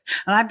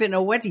 And I've been at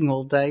a wedding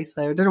all day,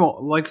 so I don't know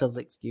what Royfield's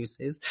excuse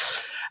is.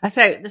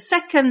 So the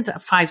second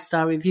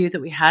 5-star review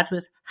that we had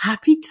was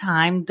Happy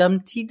Time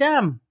Dumpty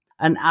Dum,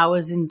 an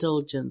hour's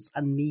indulgence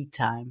and me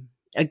time.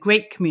 A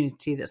great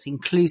community that's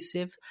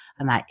inclusive,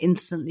 and I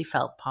instantly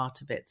felt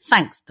part of it.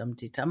 Thanks,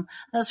 Dum-Dee-Dum.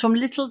 That's from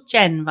Little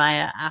Jen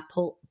via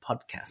Apple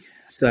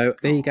Podcasts. So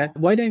there you go.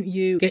 Why don't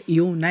you get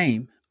your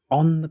name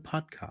on the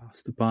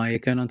podcast by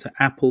going onto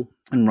Apple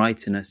and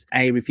writing us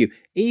a review?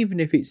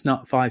 Even if it's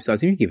not 5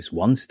 stars, if you give us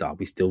 1 star,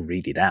 we still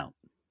read it out.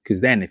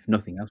 Because then, if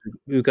nothing else,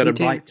 we've got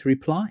a right to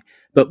reply.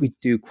 But we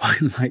do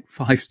quite like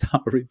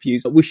 5-star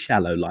reviews. We're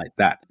shallow like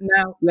that.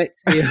 Now,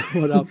 let's hear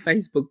what our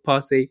Facebook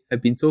posse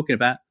have been talking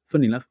about,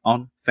 funny enough,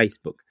 on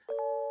Facebook.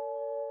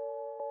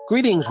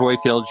 Greetings,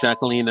 Royfield,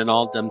 Jacqueline, and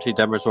all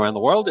Dum-Tee-Dummers around the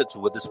world. It's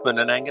Witherspoon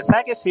and Angus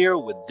Haggis here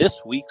with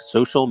this week's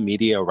social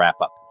media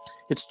wrap-up.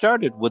 It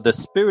started with a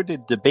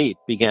spirited debate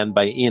began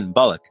by Ian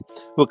Bullock,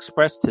 who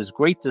expressed his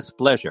great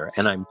displeasure,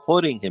 and I'm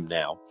quoting him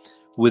now,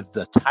 with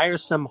the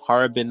tiresome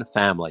Harbin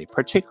family,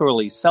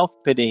 particularly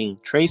self-pitying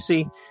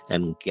Tracy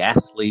and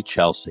ghastly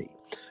Chelsea.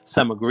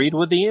 Some agreed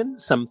with Ian,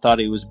 some thought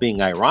he was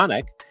being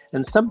ironic,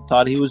 and some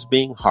thought he was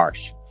being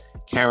harsh.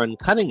 Karen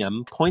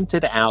Cunningham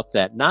pointed out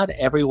that not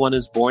everyone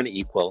is born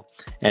equal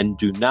and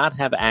do not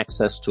have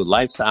access to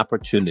life's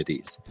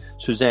opportunities.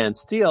 Suzanne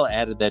Steele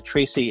added that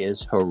Tracy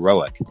is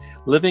heroic,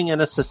 living in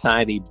a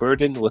society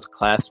burdened with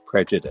class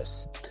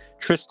prejudice.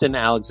 Tristan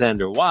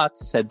Alexander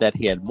Watts said that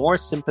he had more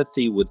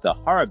sympathy with the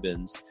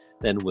Harbins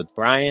than with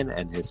Brian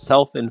and his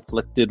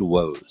self-inflicted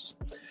woes.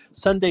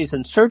 Sunday's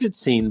inserted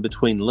scene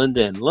between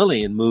Linda and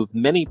Lillian moved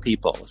many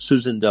people.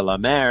 Susan de la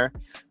Mare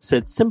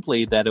said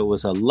simply that it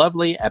was a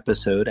lovely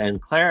episode,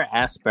 and Claire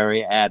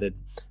Asbury added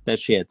that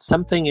she had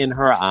something in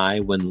her eye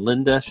when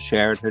Linda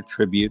shared her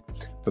tribute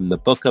from the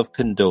Book of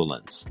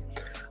Condolence.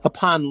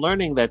 Upon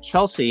learning that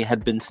Chelsea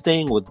had been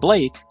staying with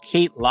Blake,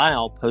 Kate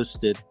Lyle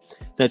posted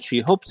that she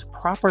hopes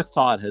proper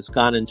thought has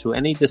gone into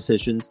any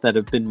decisions that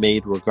have been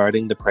made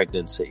regarding the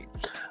pregnancy.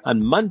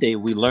 On Monday,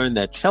 we learned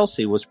that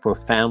Chelsea was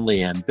profoundly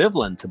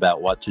ambivalent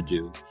about what to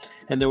do,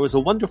 and there was a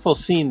wonderful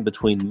scene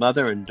between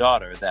mother and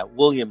daughter that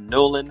William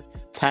Nolan,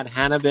 Pat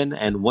Hanavan,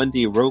 and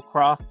Wendy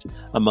Rowcroft,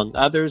 among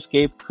others,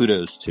 gave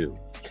kudos to.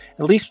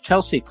 At least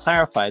Chelsea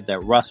clarified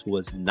that Russ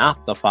was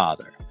not the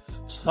father.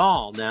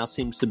 Saul now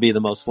seems to be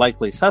the most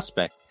likely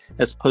suspect,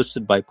 as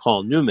posted by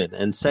Paul Newman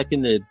and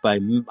seconded by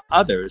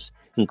others,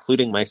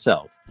 including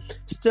myself.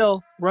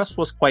 Still, Russ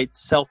was quite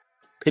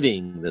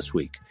self-pitying this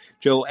week.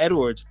 Jo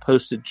Edwards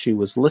posted she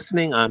was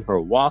listening on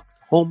her walk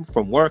home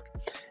from work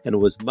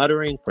and was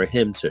muttering for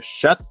him to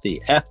shut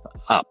the F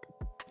up.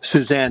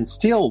 Suzanne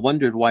Steele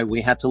wondered why we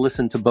had to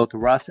listen to both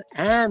Russ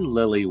and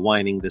Lily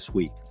whining this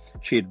week.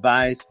 She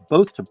advised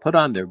both to put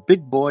on their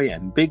big boy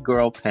and big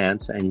girl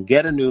pants and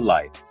get a new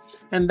life.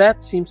 And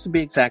that seems to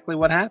be exactly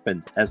what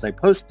happened. As I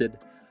posted,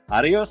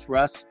 "Adios,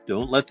 Russ.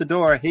 Don't let the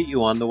door hit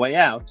you on the way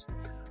out."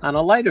 On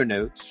a lighter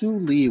note, Sue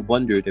Lee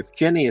wondered if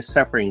Jenny is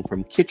suffering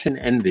from kitchen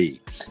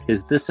envy.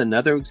 Is this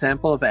another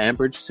example of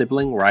Ambridge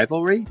sibling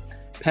rivalry?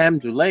 Pam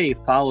Dulay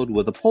followed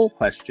with a poll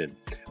question.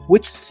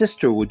 Which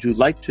sister would you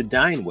like to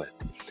dine with?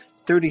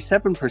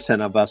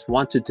 37% of us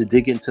wanted to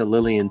dig into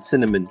Lillian's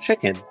cinnamon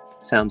chicken.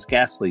 Sounds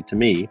ghastly to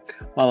me,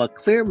 while a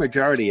clear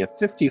majority of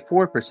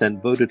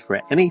 54% voted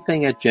for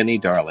anything at Jenny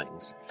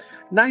Darling's.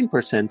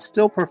 9%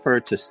 still prefer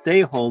to stay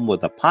home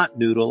with a pot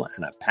noodle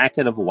and a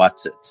packet of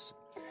Wotsits.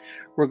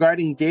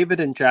 Regarding David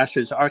and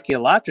Josh's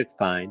archaeologic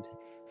find,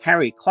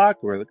 Harry Clark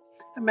wrote,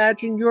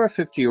 "Imagine your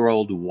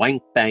 50-year-old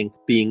wank bank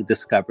being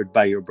discovered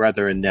by your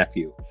brother and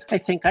nephew. I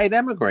think I'd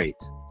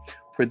emigrate."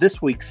 For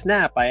this week's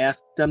Snap, I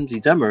asked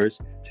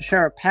Dum-Dee-Dummers to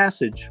share a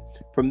passage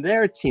from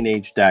their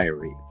teenage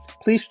diary.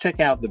 Please check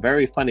out the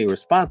very funny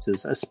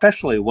responses,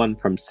 especially one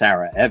from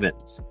Sarah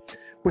Evans.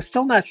 We're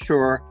still not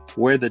sure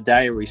where the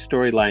diary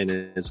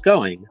storyline is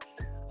going.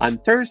 On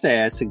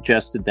Thursday, I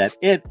suggested that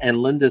it and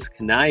Linda's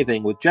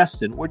conniving with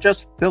Justin were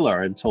just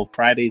filler until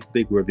Friday's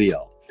big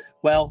reveal.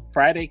 Well,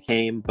 Friday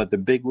came, but the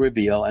big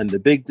reveal and the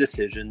big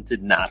decision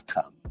did not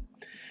come.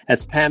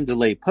 As Pam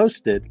DeLay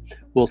posted,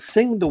 we'll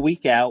sing the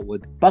week out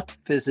with Buck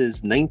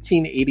Fizz's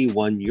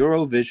 1981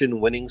 Eurovision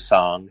winning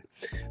song,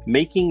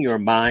 Making Your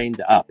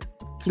Mind Up.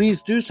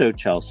 Please do so,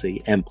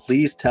 Chelsea, and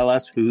please tell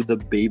us who the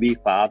baby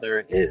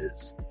father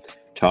is.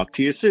 Talk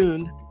to you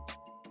soon.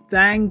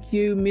 Thank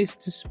you,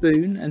 Mr.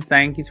 Spoon, and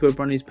thank you to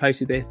everyone who's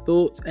posted their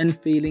thoughts and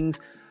feelings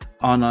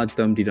on our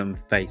Dum-Dee-Dum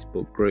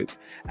Facebook group.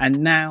 And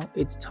now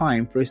it's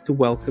time for us to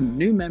welcome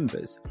new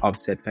members of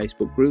said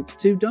Facebook group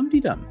to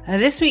Dum-Dee-Dum.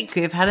 This week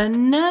we've had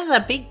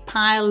another big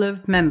pile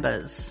of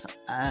members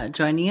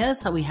joining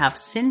us. We have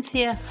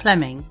Cynthia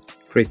Fleming,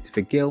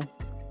 Christopher Gill,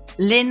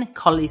 Lynn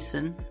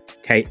Collison,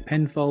 Kate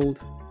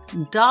Penfold,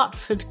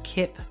 Dartford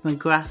Kip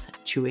McGrath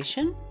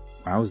Tuition,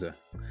 wowza,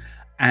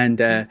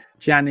 and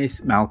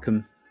Janice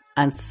Malcolm,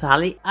 and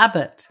Sally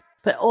Abbott.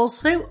 But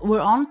also we're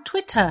on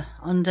Twitter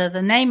under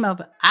the name of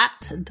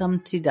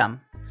 @Dum-Tee-Dum.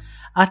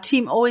 Our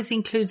team always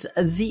includes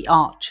the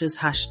Archers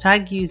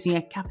hashtag using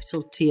a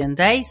capital T and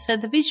A, so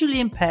the visually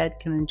impaired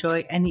can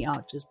enjoy any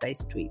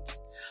Archers-based tweets.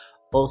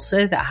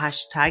 Also, that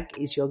hashtag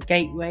is your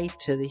gateway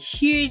to the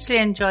hugely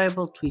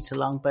enjoyable tweet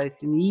along,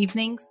 both in the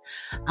evenings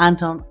and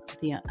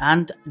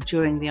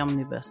during the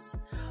omnibus.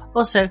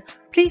 Also,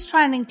 please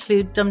try and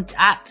include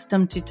at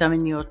Dumpty Dum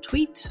in your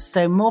tweet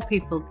so more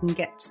people can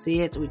get to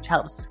see it, which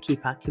helps us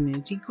keep our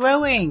community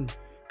growing.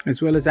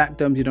 As well as at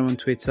Dumpty Dum on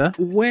Twitter,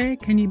 where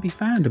can you be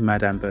found,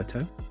 Madame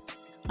Berto?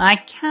 I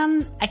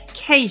can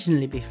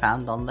occasionally be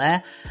found on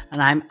there,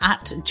 and I'm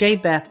at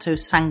Jberto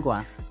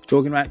Sanguin.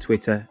 Talking about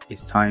Twitter,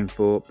 it's time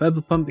for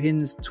Purple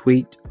Pumpkin's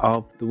Tweet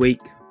of the Week.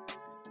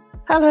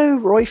 Hello,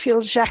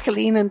 Royfield,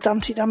 Jacqueline and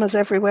Dumpty Dummers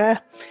everywhere.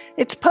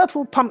 It's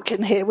Purple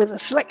Pumpkin here with a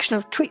selection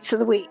of Tweets of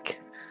the Week.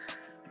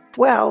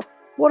 Well,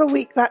 what a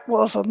week that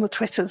was on the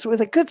Twitters,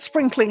 with a good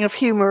sprinkling of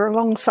humour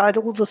alongside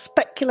all the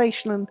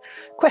speculation and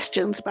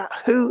questions about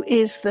who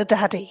is the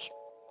daddy.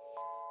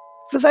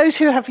 For those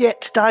who have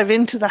yet to dive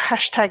into the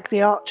hashtag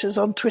The Archers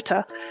on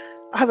Twitter,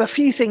 I have a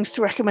few things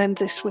to recommend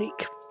this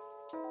week.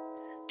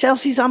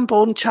 Chelsea's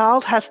Unborn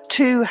Child has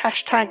 2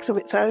 hashtags of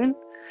its own,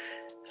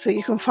 so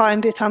you can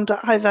find it under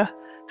either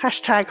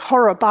hashtag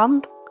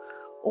HorrorBun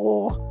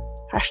or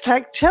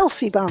hashtag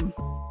ChelseaBun.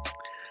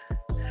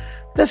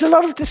 There's a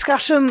lot of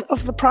discussion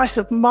of the price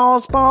of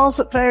Mars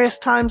bars at various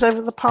times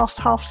over the past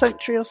half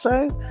century or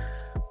so,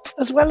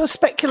 as well as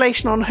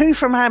speculation on who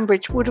from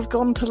Ambridge would have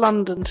gone to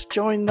London to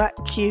join that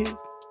queue.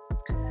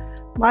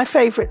 My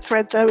favourite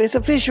thread, though, is a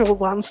visual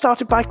one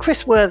started by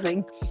Chris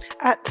Worthing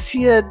at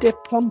Sieur de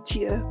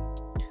Pontieu.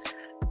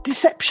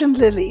 Deception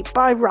Lily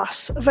by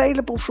Russ,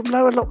 available from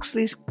Lower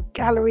Loxley's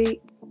Gallery,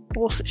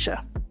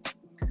 Dorsetshire.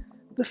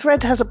 The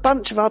thread has a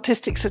bunch of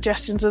artistic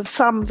suggestions and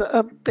some that are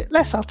a bit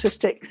less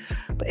artistic,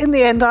 but in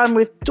the end I'm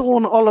with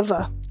Dawn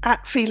Oliver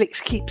at Felix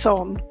Keeps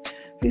On,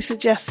 who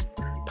suggests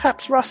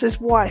perhaps Russ's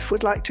wife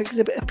would like to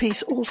exhibit a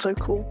piece also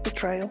called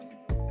Betrayal.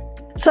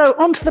 So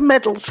on to the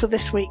medals for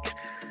this week.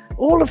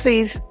 All of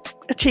these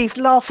achieved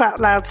laugh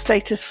out loud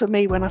status for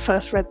me when I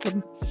first read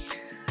them.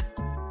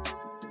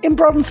 In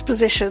bronze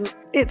position,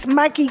 it's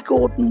Maggie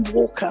Gordon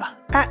Walker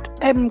at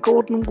M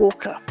Gordon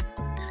Walker.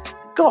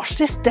 Gosh,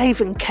 this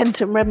Dave and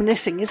Kenton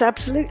reminiscing is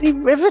absolutely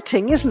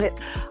riveting, isn't it?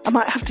 I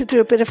might have to do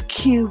a bit of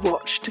Q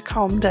watch to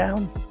calm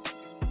down.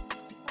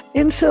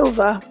 In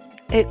silver,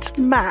 it's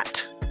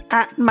Matt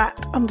at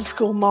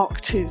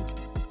Matt_Mark2.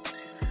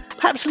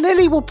 Perhaps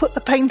Lily will put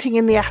the painting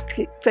in the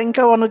attic, then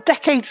go on a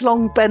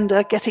decades-long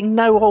bender getting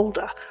no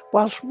older,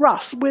 whilst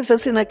Russ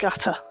withers in a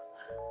gutter.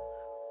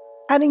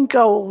 And in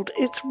gold,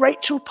 it's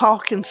Rachel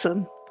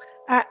Parkinson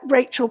at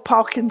Rachel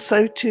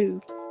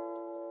Parkinso2.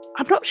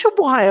 I'm not sure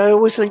why I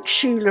always link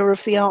Shula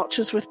of the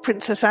Archers with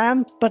Princess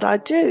Anne, but I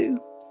do.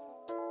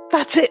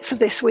 That's it for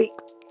this week.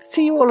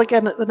 See you all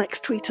again at the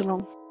next tweet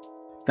along.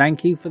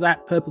 Thank you for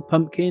that, Purple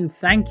Pumpkin.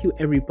 Thank you,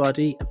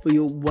 everybody, for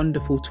your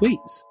wonderful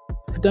tweets.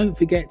 Don't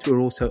forget, we're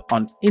also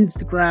on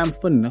Instagram.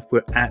 Fun enough,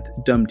 we're at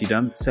Dumpty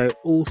Dum, so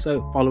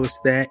also follow us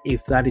there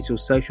if that is your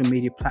social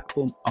media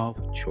platform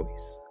of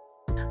choice.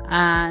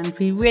 And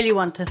we really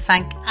want to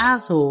thank,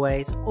 as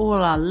always, all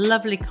our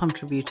lovely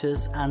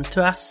contributors and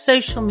to our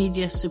social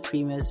media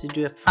supremos who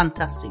do a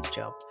fantastic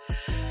job.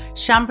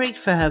 Shambreak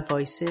for her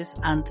voices,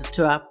 and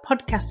to our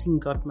podcasting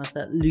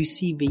godmother,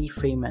 Lucy V.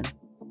 Freeman.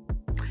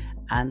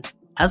 And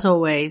as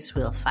always,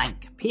 we'll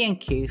thank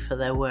P&Q for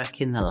their work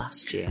in the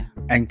last year.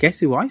 And guess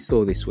who I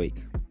saw this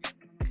week?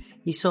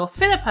 You saw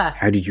Philippa.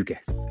 How did you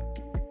guess?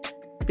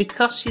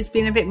 Because she's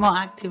been a bit more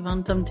active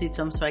on Dumpty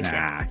Dum, so I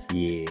guessed.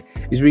 Yeah.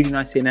 It was really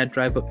nice seeing her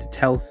drive up to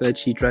Telford.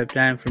 She drove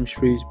down from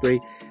Shrewsbury.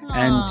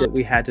 And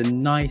we had a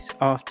nice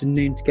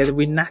afternoon together.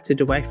 We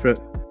nattered away for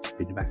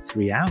about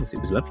 3 hours.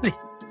 It was lovely.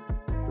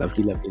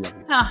 Lovely, lovely,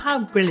 lovely. Oh,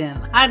 how brilliant.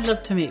 I'd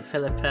love to meet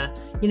Philippa.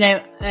 You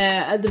know,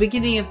 at the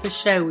beginning of the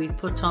show, we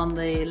put on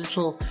the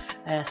little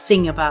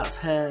thing about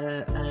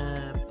her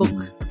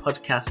book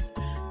podcast.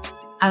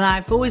 And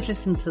I've always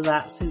listened to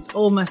that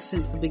almost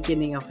since the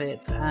beginning of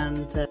it.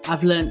 And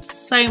I've learned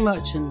so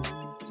much and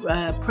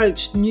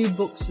approached new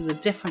books with a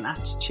different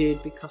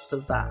attitude because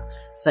of that.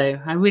 So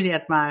I really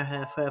admire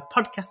her for her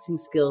podcasting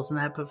skills and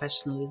her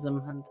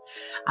professionalism.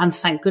 And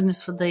thank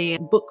goodness for the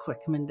book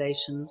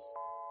recommendations.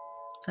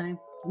 So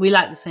we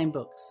like the same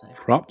books. So.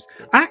 Props.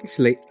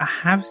 Actually, I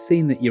have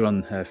seen that you're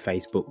on her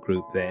Facebook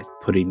group there,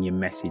 putting your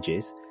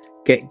messages,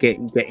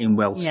 getting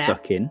well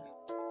stuck in.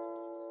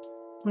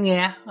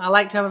 Yeah, I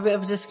like to have a bit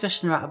of a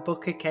discussion about a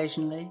book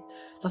occasionally.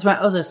 That's my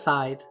other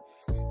side.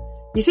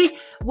 You see,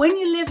 when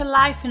you live a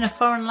life in a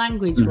foreign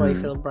language,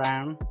 Royfield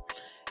Brown,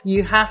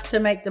 you have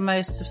to make the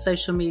most of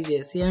social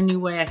media. It's the only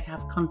way I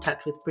have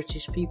contact with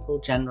British people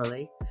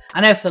generally. I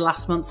know for the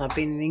last month I've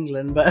been in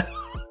England, but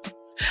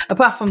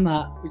apart from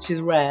that, which is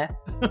rare.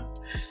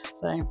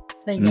 So,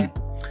 there you go.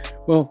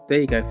 Well,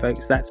 there you go,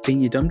 folks. That's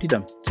been your Dumpty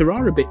Dum.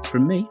 Ta-ra a bit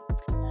from me.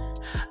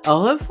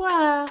 Au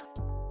revoir.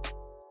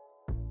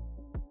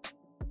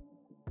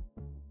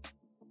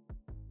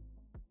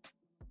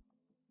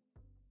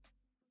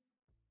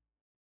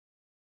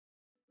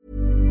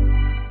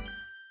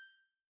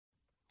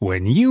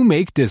 When you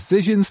make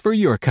decisions for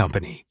your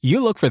company,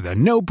 you look for the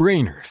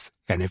no-brainers.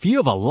 And if you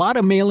have a lot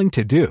of mailing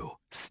to do,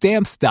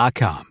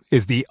 Stamps.com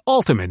is the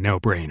ultimate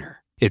no-brainer.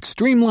 It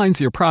streamlines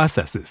your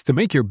processes to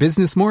make your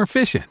business more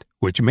efficient,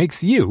 which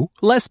makes you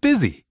less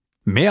busy.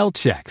 Mail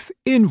checks,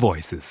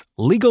 invoices,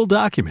 legal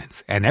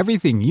documents, and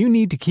everything you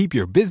need to keep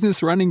your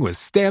business running with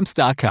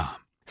Stamps.com.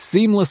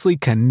 Seamlessly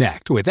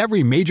connect with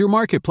every major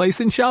marketplace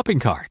and shopping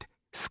cart.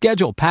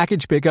 Schedule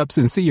package pickups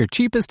and see your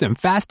cheapest and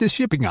fastest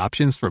shipping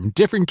options from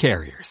different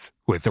carriers,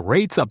 with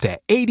rates up to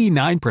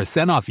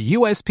 89% off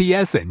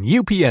USPS and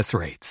UPS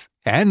rates.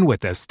 And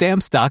with the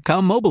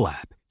Stamps.com mobile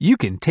app, you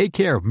can take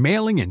care of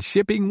mailing and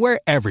shipping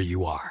wherever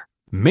you are.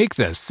 Make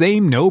the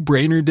same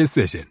no-brainer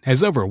decision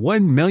as over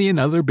 1 million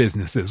other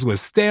businesses with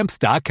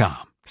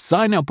Stamps.com.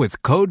 Sign up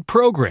with code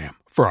PROGRAM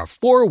for a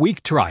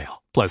 4-week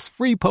trial, plus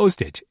free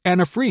postage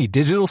and a free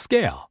digital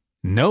scale.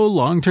 No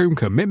long-term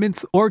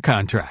commitments or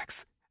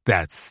contracts.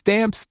 That's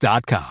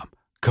Stamps.com.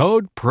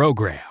 Code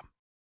PROGRAM.